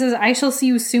 Then he says, I shall see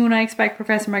you soon. I expect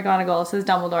Professor McGonagall, says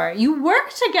Dumbledore. You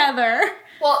work together!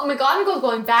 Well, McGonagall's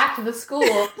going back to the school.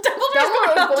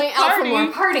 Dumbledore's going out for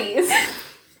more parties.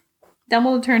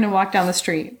 Dumbledore turned and walked down the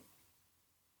street.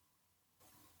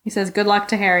 He says, good luck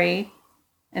to Harry.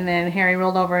 And then Harry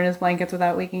rolled over in his blankets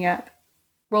without waking up.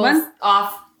 Rolls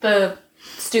off the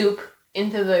stoop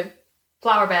into the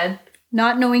flower bed.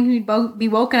 Not knowing he'd be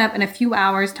woken up in a few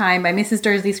hours' time by Mrs.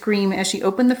 Dursley's scream as she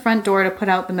opened the front door to put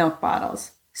out the milk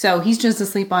bottles. So he's just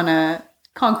asleep on a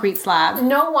concrete slab.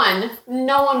 No one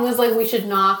was like, we should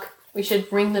knock. We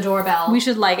should ring the doorbell. We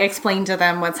should, like, explain to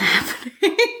them what's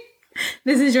happening.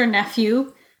 This is your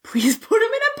nephew. Please put him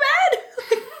in a bed.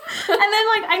 And then,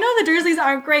 like, I know the Dursleys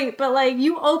aren't great, but, like,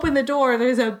 you open the door,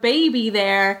 there's a baby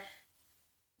there.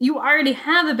 You already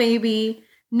have a baby.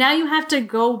 Now you have to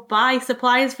go buy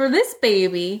supplies for this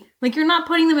baby. Like, you're not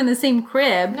putting them in the same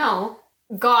crib. No.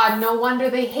 God, no wonder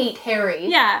they hate Harry.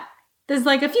 Yeah. There's,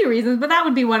 like, a few reasons, but that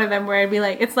would be one of them where I'd be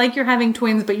like, it's like you're having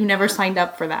twins, but you never signed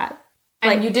up for that.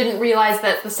 And like, you didn't realize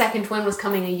that the second twin was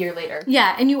coming a year later.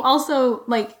 Yeah, and you also,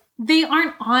 like, they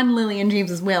aren't on Lily and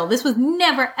James's will. This was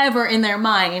never, ever in their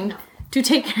mind to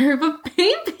take care of a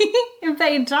baby if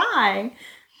they die.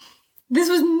 This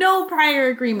was no prior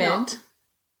agreement.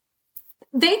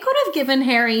 No. They could have given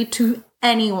Harry to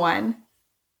anyone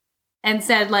and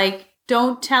said, like,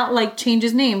 don't tell, like, change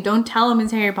his name. Don't tell him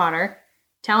it's Harry Potter.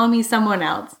 Tell him he's someone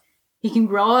else. He can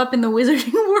grow up in the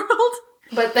wizarding world.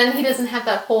 But then he doesn't have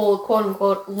that whole,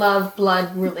 quote-unquote,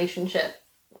 love-blood relationship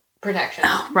protection.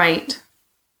 Oh, right.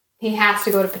 He has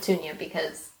to go to Petunia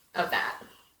because of that.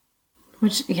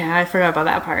 Which, yeah, I forgot about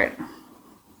that part.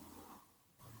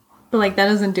 But, like, that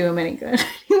doesn't do him any good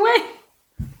anyway.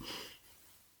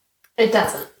 It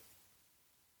doesn't.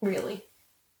 Really.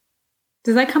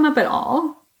 Does that come up at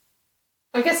all?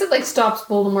 I guess it, like, stops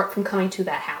Voldemort from coming to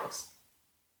that house.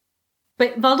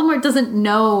 But Voldemort doesn't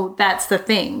know that's the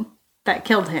thing that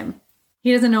killed him.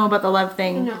 He doesn't know about the love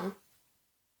thing. No.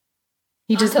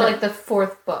 He just until, like, the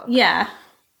fourth book. Yeah.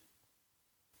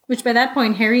 Which, by that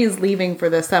point, Harry is leaving for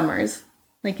the summers.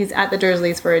 Like, he's at the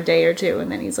Dursleys for a day or two,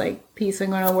 and then he's like, peace, I'm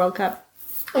going to World Cup.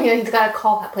 Oh, yeah, he's got to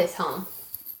call that place home.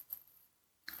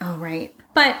 Oh, right.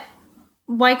 But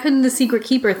why couldn't the Secret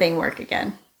Keeper thing work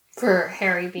again? For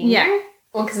Harry being there?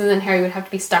 Well, because then Harry would have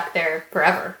to be stuck there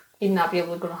forever. He'd not be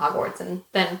able to go to Hogwarts, and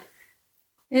then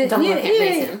Dumbledore can't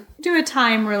raise him. Do a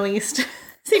time-released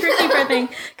Secret Keeper thing.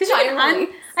 Because I'm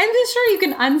just sure you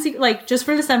can like, just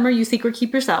for the summer, you Secret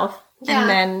Keep yourself. Yeah. And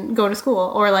then go to school.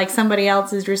 Or, like, somebody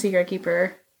else is your Secret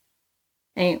Keeper.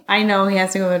 And I know he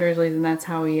has to go to the Dursleys, and that's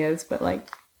how he is, but, like,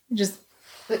 just...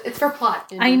 It's for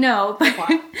plot. I know,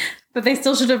 but they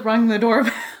still should have rung the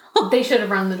doorbell. They should have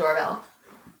rung the doorbell.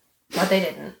 But they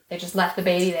didn't. They just left the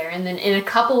baby there, and then in a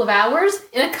couple of hours...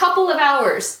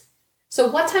 So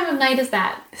what time of night is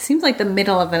that? It seems like the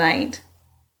middle of the night.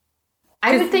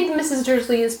 I would think Mrs.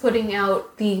 Dursley is putting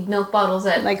out the milk bottles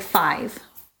at... like 5.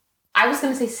 I was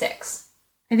going to say 6.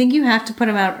 I think you have to put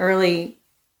them out early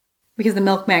because the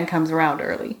milkman comes around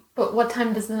early. But what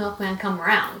time does the milkman come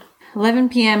around? 11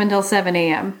 p.m. until 7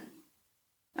 a.m.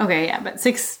 Okay, yeah, but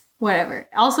 6, whatever.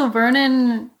 Also,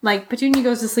 Vernon, like, Petunia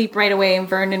goes to sleep right away, and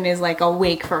Vernon is, like,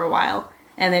 awake for a while.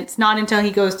 And it's not until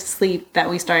he goes to sleep that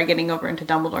we start getting over into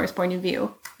Dumbledore's point of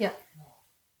view. Yeah.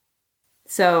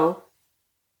 So,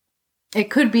 it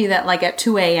could be that, like, at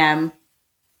 2 a.m.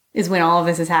 is when all of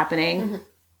this is happening. Mm-hmm.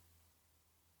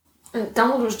 And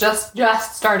Dumbledore's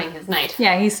just starting his night.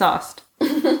 Yeah, he's sauced.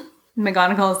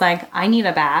 McGonagall is like, I need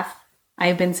a bath.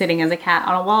 I've been sitting as a cat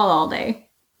on a wall all day.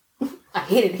 I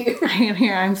hate it here. I am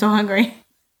here. I'm so hungry.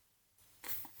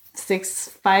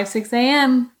 6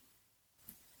 a.m.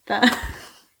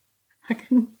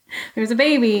 There's a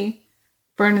baby.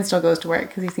 Vernon still goes to work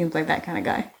because he seems like that kind of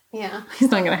guy. Yeah. He's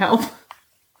not going to help.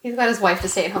 He's got his wife to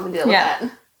stay at home and deal with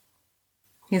that.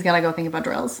 He's got to go think about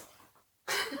drills.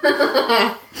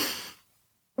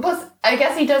 Plus, I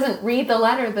guess he doesn't read the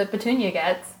letter that Petunia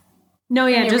gets. No,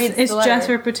 yeah, it's just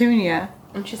for Petunia.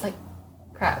 And she's like,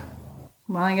 crap.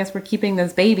 Well, I guess we're keeping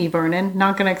this baby, Vernon.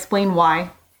 Not going to explain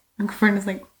why. And Vernon's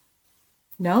like,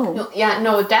 no.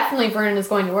 No, definitely Vernon is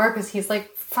going to work because he's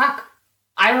like, fuck.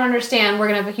 I don't understand. We're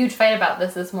going to have a huge fight about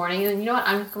this morning. And you know what?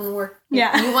 I'm just going to work.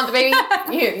 Yeah. You want the baby?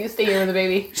 You stay here with the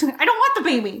baby. She's like, I don't want the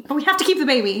baby, but we have to keep the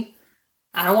baby.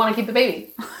 I don't want to keep the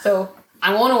baby. So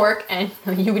I'm going to work and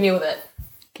you can deal with it.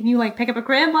 Can you, pick up a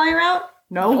crib while you're out?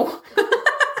 No.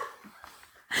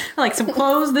 Like some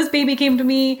clothes. This baby came to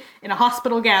me in a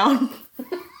hospital gown.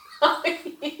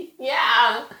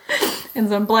 Yeah. And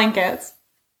some blankets.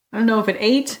 I don't know if it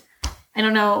ate. I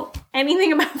don't know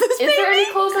anything about this baby. Is there any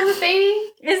clothes on this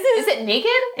baby? Is it naked?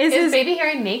 Is baby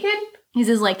Harry naked? Is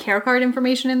his care card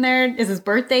information in there? Is his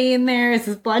birthday in there? Is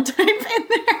his blood type in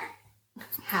there?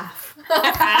 Half.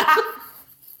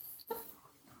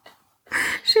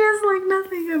 She has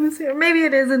nothing on this here. Maybe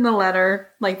it is in the letter,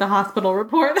 the hospital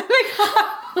report that they got.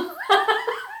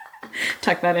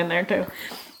 Tuck that in there too.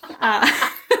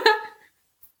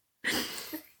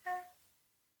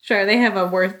 Sure, they have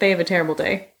a terrible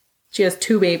day. She has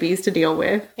 2 babies to deal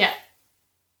with. Yeah.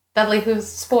 Dudley, who's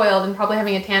spoiled and probably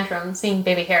having a tantrum, seeing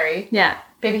baby Harry. Yeah.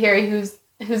 Baby Harry, who's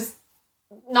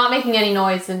not making any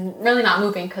noise and really not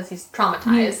moving because he's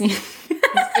traumatized. He's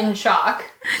in shock.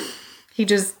 He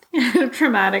just had a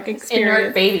traumatic experience.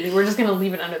 Inert baby. We're just going to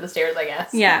leave it under the stairs, I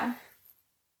guess. Yeah.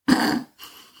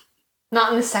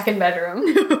 Not in the second bedroom.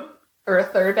 Or a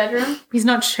third bedroom. He's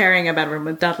not sharing a bedroom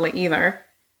with Dudley either.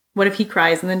 What if he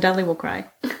cries and then Dudley will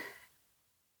cry?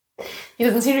 He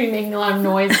doesn't seem to be making a lot of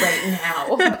noise right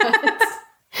now, but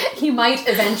he might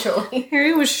eventually.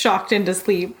 Harry was shocked into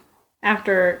sleep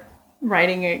after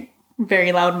riding a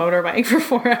very loud motorbike for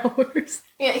 4 hours.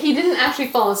 Yeah, he didn't actually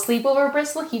fall asleep over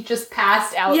Bristol. He just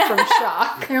passed out from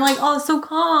shock. They're like, oh, so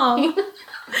calm.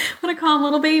 What a calm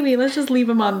little baby. Let's just leave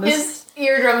him on this. His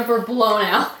eardrums were blown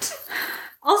out.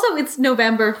 Also, it's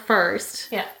November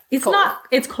 1st. Yeah.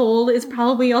 It's cold. It's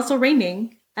probably also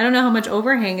raining. I don't know how much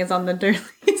overhang is on the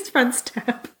Dursley's front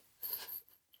step.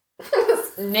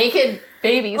 Naked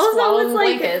babies swallowing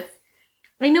blankets.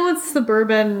 I know it's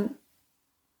suburban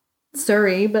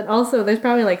Surrey, but also there's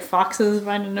probably foxes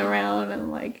running around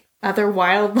and other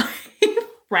wildlife,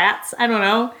 rats. I don't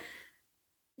know.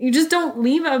 You just don't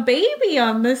leave a baby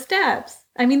on the steps.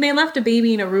 I mean, they left a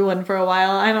baby in a ruin for a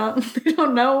while. I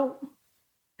don't know.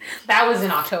 That was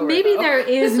in October. Maybe there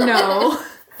is no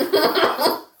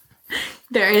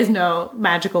there is no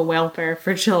magical welfare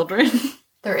for children.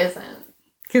 There isn't.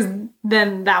 Because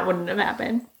then that wouldn't have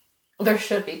happened. There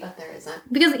should be, but there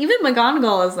isn't. Because even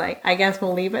McGonagall is I guess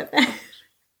we'll leave it then.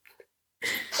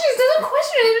 She doesn't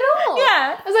question it at all.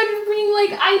 Yeah. Aside from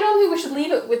being I don't think we should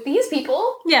leave it with these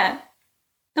people. Yeah.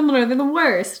 Dumbledore, they're the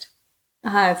worst.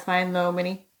 It's fine though,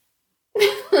 Minnie.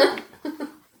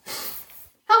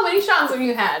 How many shots have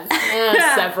you had?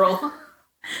 Several.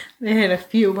 They had a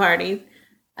few parties.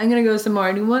 I'm gonna go some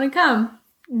more. Do you want to come?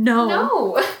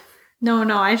 No.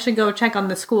 No, I should go check on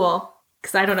the school.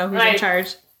 Because I don't know who's in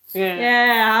charge.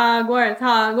 Yeah,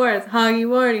 Hogwarts, Hoggy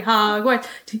Warty, Hogwarts.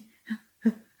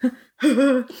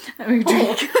 I'm gonna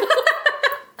drink.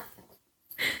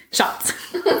 Shots.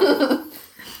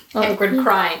 Hagrid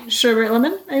crying. Sherbet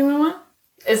lemon, anyone want?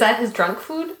 Is that his drunk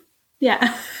food?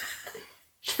 Yeah.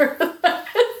 Sure.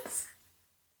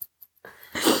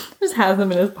 Just has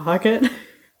them in his pocket.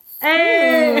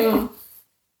 Hey! Mm.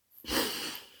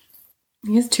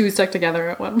 He has 2 stuck together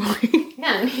at one point.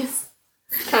 Yeah, and he's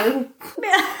trying to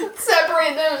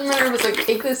separate them. And Murder was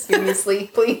take this seriously,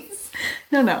 please.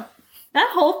 No. That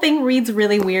whole thing reads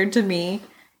really weird to me,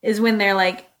 is when they're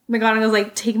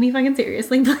McGonagall's take me fucking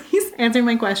seriously, please. Answer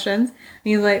my questions. And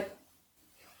he's like,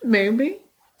 maybe.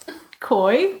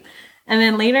 Coy. And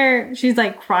then later, she's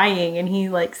crying and he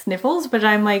sniffles, but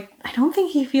I'm I don't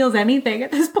think he feels anything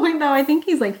at this point, though. I think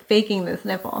he's faking the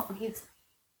sniffle.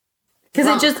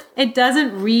 Because it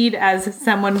doesn't read as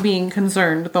someone being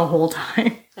concerned the whole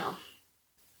time. No.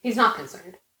 He's not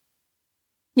concerned.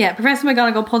 Yeah, Professor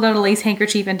McGonagall pulled out a lace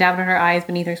handkerchief and dabbed at her eyes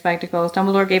beneath her spectacles.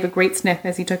 Dumbledore gave a great sniff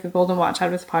as he took a golden watch out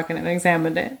of his pocket and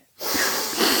examined it.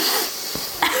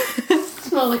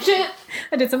 Smell like shit.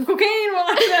 I did some cocaine while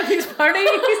I was at these parties.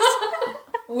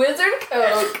 Wizard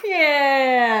Coke.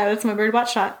 Yeah, that's my Birdie Bot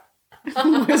shot.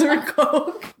 Wizard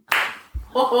Coke.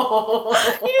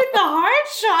 Oh. You did the hard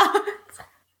shot.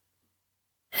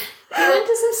 We went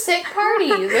to some sick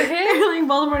parties, okay? They're like,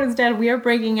 Voldemort is dead. We are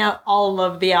breaking out all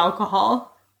of the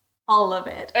alcohol. All of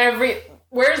it.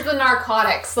 Where's the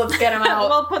narcotics? Let's get them out.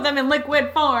 We'll put them in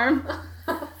liquid form.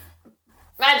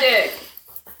 Magic!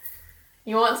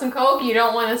 You want some Coke? You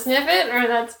don't want to sniff it? Or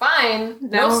that's fine.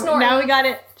 No snorting. Now we got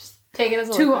it. Just take it as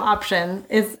a Two liquid. options.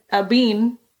 It's a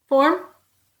bean form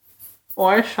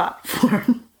or a shot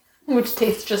form. Which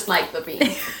tastes just like the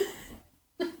bean.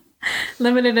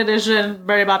 Limited edition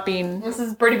Birdie Bot bean. This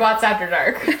is Birdie Bots After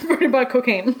Dark. Birdie Bot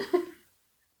cocaine.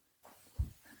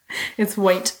 It's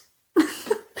white.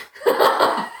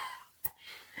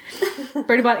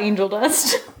 Birdie Bot angel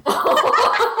dust.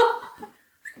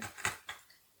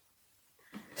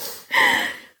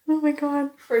 Oh my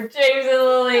god. For James and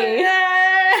Lily.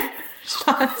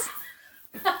 Shots.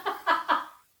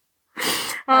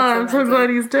 I'm so glad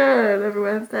he's dead.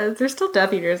 Everyone says there's still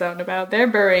Death Eaters out and about. They're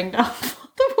burying Dumbledore.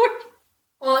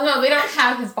 Well, no, they don't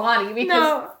have his body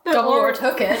because Dumbledore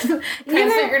took it,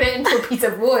 transfigured it into a piece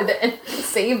of wood, and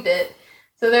saved it.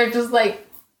 So they're just like,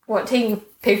 taking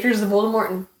pictures of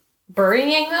Voldemort and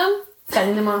burying them?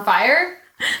 Setting them on fire?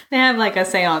 They have like a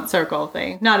seance circle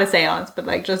thing. Not a seance, but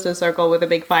like just a circle with a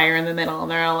big fire in the middle. And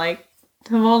they're all like,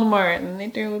 to Voldemort. And they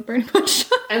do a Birdie Bot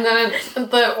shot. And then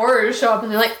the Aurors show up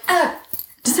and they're like,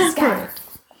 December.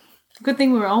 Good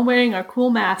thing we were all wearing our cool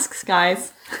masks,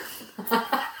 guys.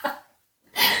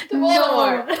 To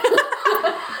Voldemort.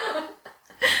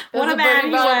 What a man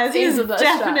he was. He's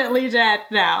definitely dead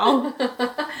now.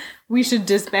 We should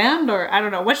disband, or I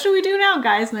don't know. What should we do now,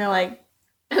 guys? And they're like...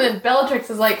 And then Bellatrix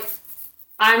is like,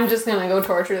 I'm just going to go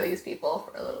torture these people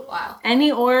for a little while.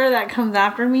 Any order that comes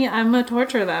after me, I'm going to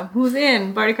torture them. Who's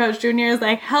in? Barty Crouch Jr. is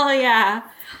like, hell yeah.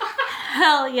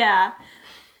 Hell yeah.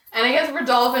 And I guess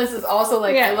Rodolphus is also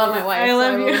like, I love my wife, I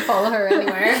love so you. I will follow her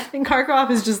anywhere. And Karkaroff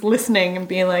is just listening and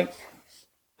being like,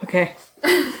 okay.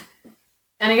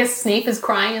 And I guess Snape is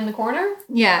crying in the corner.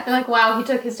 Yeah. They're like, wow, he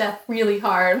took his death really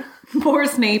hard. Poor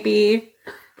Snapey.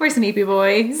 Poor Snapey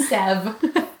boy. Sev.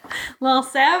 Well,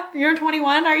 Sev, you're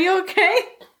 21. Are you okay?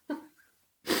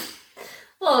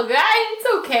 Little guy, it's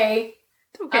okay.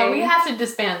 It's okay. We have to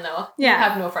disband, though. Yeah. We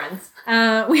have no friends.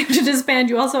 We have to disband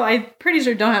you. Also, I'm pretty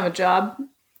sure don't have a job.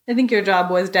 I think your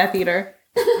job was Death Eater.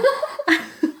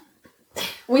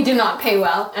 We do not pay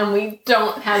well, and we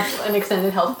don't have an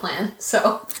extended health plan,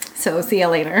 so... So, see you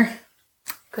later.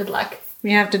 Good luck.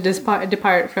 We have to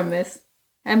depart from this.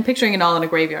 I'm picturing it all in a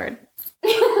graveyard.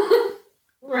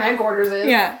 Where headquarters is.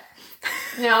 Yeah.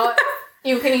 Now,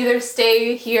 you can either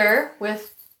stay here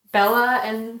with Bella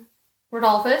and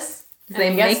Rodolphus, and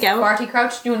they I guess make out? Barty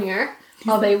Crouch Jr.,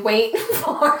 while they wait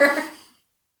for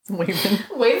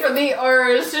the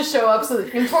Aurors to show up so that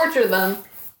you can torture them.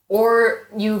 Or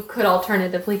you could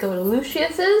alternatively go to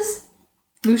Lucius's.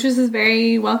 Lucius is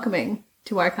very welcoming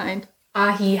to our kind.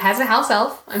 He has a house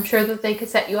elf. I'm sure that they could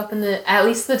set you up in at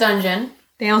least the dungeon.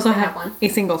 They also have have one. a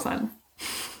single son.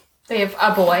 They have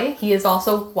a boy. He is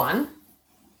also one.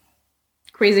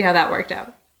 Crazy how that worked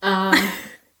out.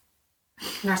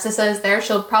 Narcissa is there.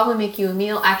 She'll probably make you a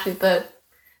meal. Actually,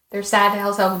 their sad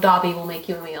house elf Dobby will make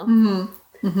you a meal.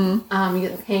 Mm-hmm. Mm-hmm. You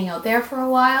can hang out there for a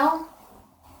while.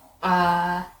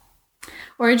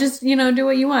 Or just, do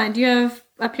what you want. Do you have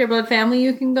a pureblood family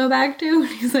you can go back to?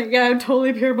 He's like, yeah, I'm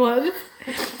totally pureblood.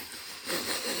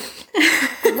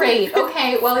 Great.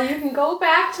 Okay. Well, you can go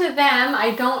back to them.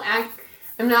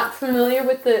 I'm not familiar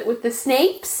with the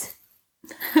Snapes.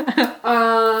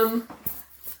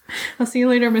 I'll see you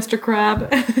later, Mr.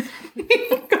 Crab.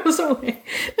 He goes away.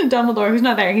 And Dumbledore, who's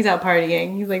not there, he's out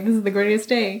partying. He's like, this is the greatest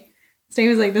day. Snape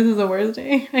is like, this is the worst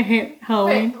day. I hate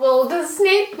Halloween. Wait, well, does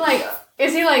Snape,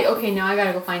 is he like, okay, now I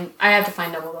have to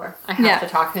find Dumbledore. I have to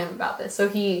talk to him about this. So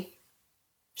he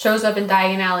shows up in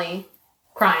Diagon Alley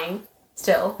crying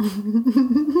still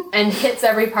and hits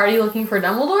every party looking for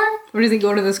Dumbledore? Or does he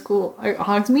go to the school?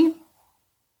 Hogsmeade?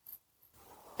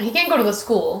 He can't go to the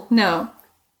school. No.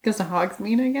 Goes to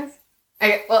Hogsmeade, I guess.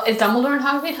 Is Dumbledore in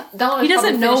Hogsmeade? Dumbledore's he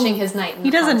doesn't know finishing his night. He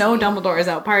doesn't know Dumbledore is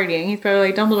out partying. He's probably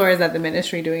like, Dumbledore is at the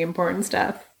Ministry doing important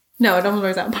stuff. No,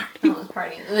 Dumbledore's out partying. Dumbledore's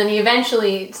partying. And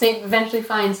then Snape eventually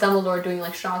finds Dumbledore doing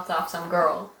shots off some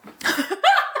girl.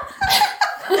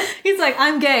 He's like,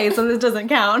 I'm gay, so this doesn't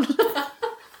count.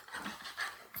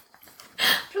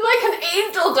 You're like an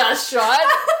angel dust shot.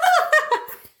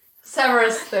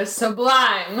 Severus, they're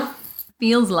sublime.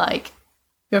 Feels like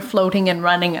you're floating and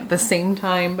running at the same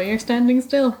time, but you're standing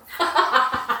still.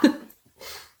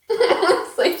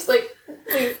 Snape's like,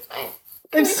 please,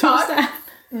 It's so sad.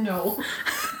 No.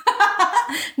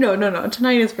 No.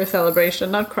 Tonight is for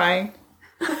celebration, not crying.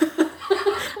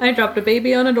 I dropped a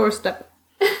baby on a doorstep.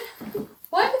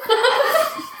 What?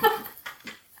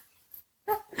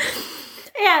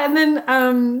 Yeah, and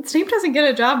then Snape doesn't get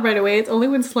a job right away. It's only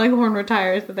when Slughorn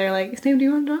retires that they're like, Snape, do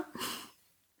you want a job?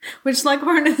 Which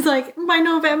Slughorn is like, by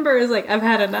November is like, I've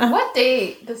had enough. What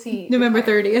date does he... November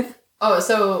 30th. Oh,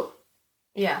 so...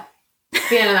 Yeah.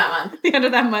 The end of that month. The end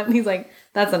of that month, he's like,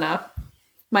 that's enough.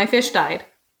 My fish died.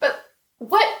 But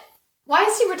what? Why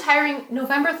is he retiring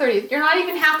November 30th? You're not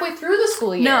even halfway through the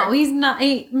school year. No, he's not.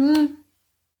 He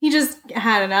just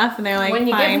had enough, and they're like, when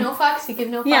you fine. give no fucks, you give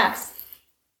no fucks. Yeah.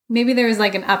 Maybe there was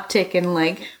like an uptick in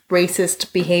like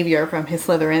racist behavior from his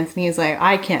Slytherins, and he's like,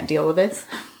 I can't deal with this.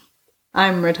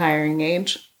 I'm retiring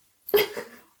age.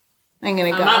 I'm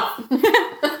gonna go.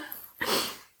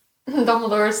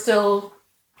 Dumbledore is still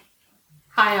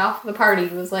high off the party.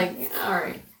 He was like,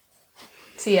 alright.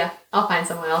 See ya. I'll find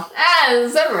someone else.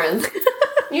 Severance.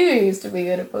 You used to be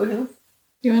good at potions.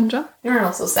 You want a job? You're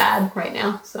also sad right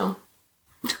now, so.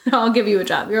 I'll give you a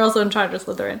job. You're also in charge of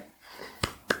Slytherin.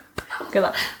 Good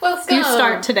luck. Let's go. You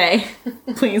start today,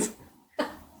 please.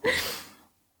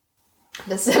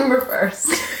 December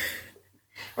 1st.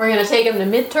 We're going to take them to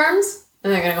midterms,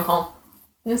 and they're going to go home.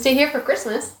 I'm going to stay here for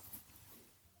Christmas.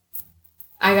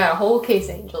 I got a whole case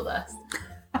of angel dust.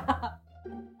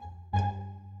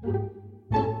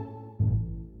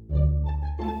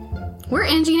 We're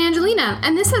Angie and Angelina,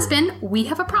 and this has been We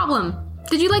Have a Problem.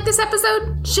 Did you like this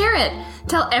episode? Share it.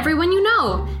 Tell everyone you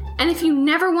know. And if you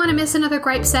never want to miss another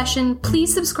gripe session,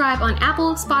 please subscribe on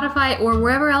Apple, Spotify, or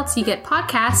wherever else you get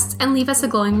podcasts and leave us a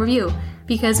glowing review,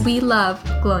 because we love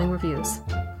glowing reviews.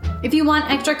 If you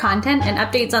want extra content and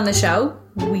updates on the show,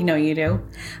 we know you do,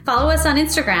 follow us on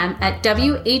Instagram at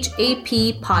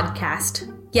WHAP Podcast.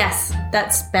 Yes,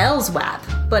 that spells WAP,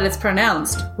 but it's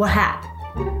pronounced WAHAP.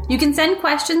 You can send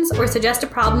questions or suggest a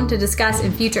problem to discuss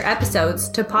in future episodes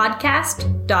to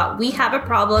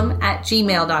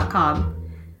podcast.wehaveaproblem@gmail.com.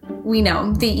 We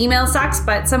know, the email sucks,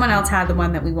 but someone else had the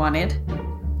one that we wanted.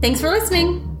 Thanks for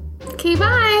listening. Okay,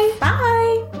 bye.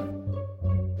 Bye.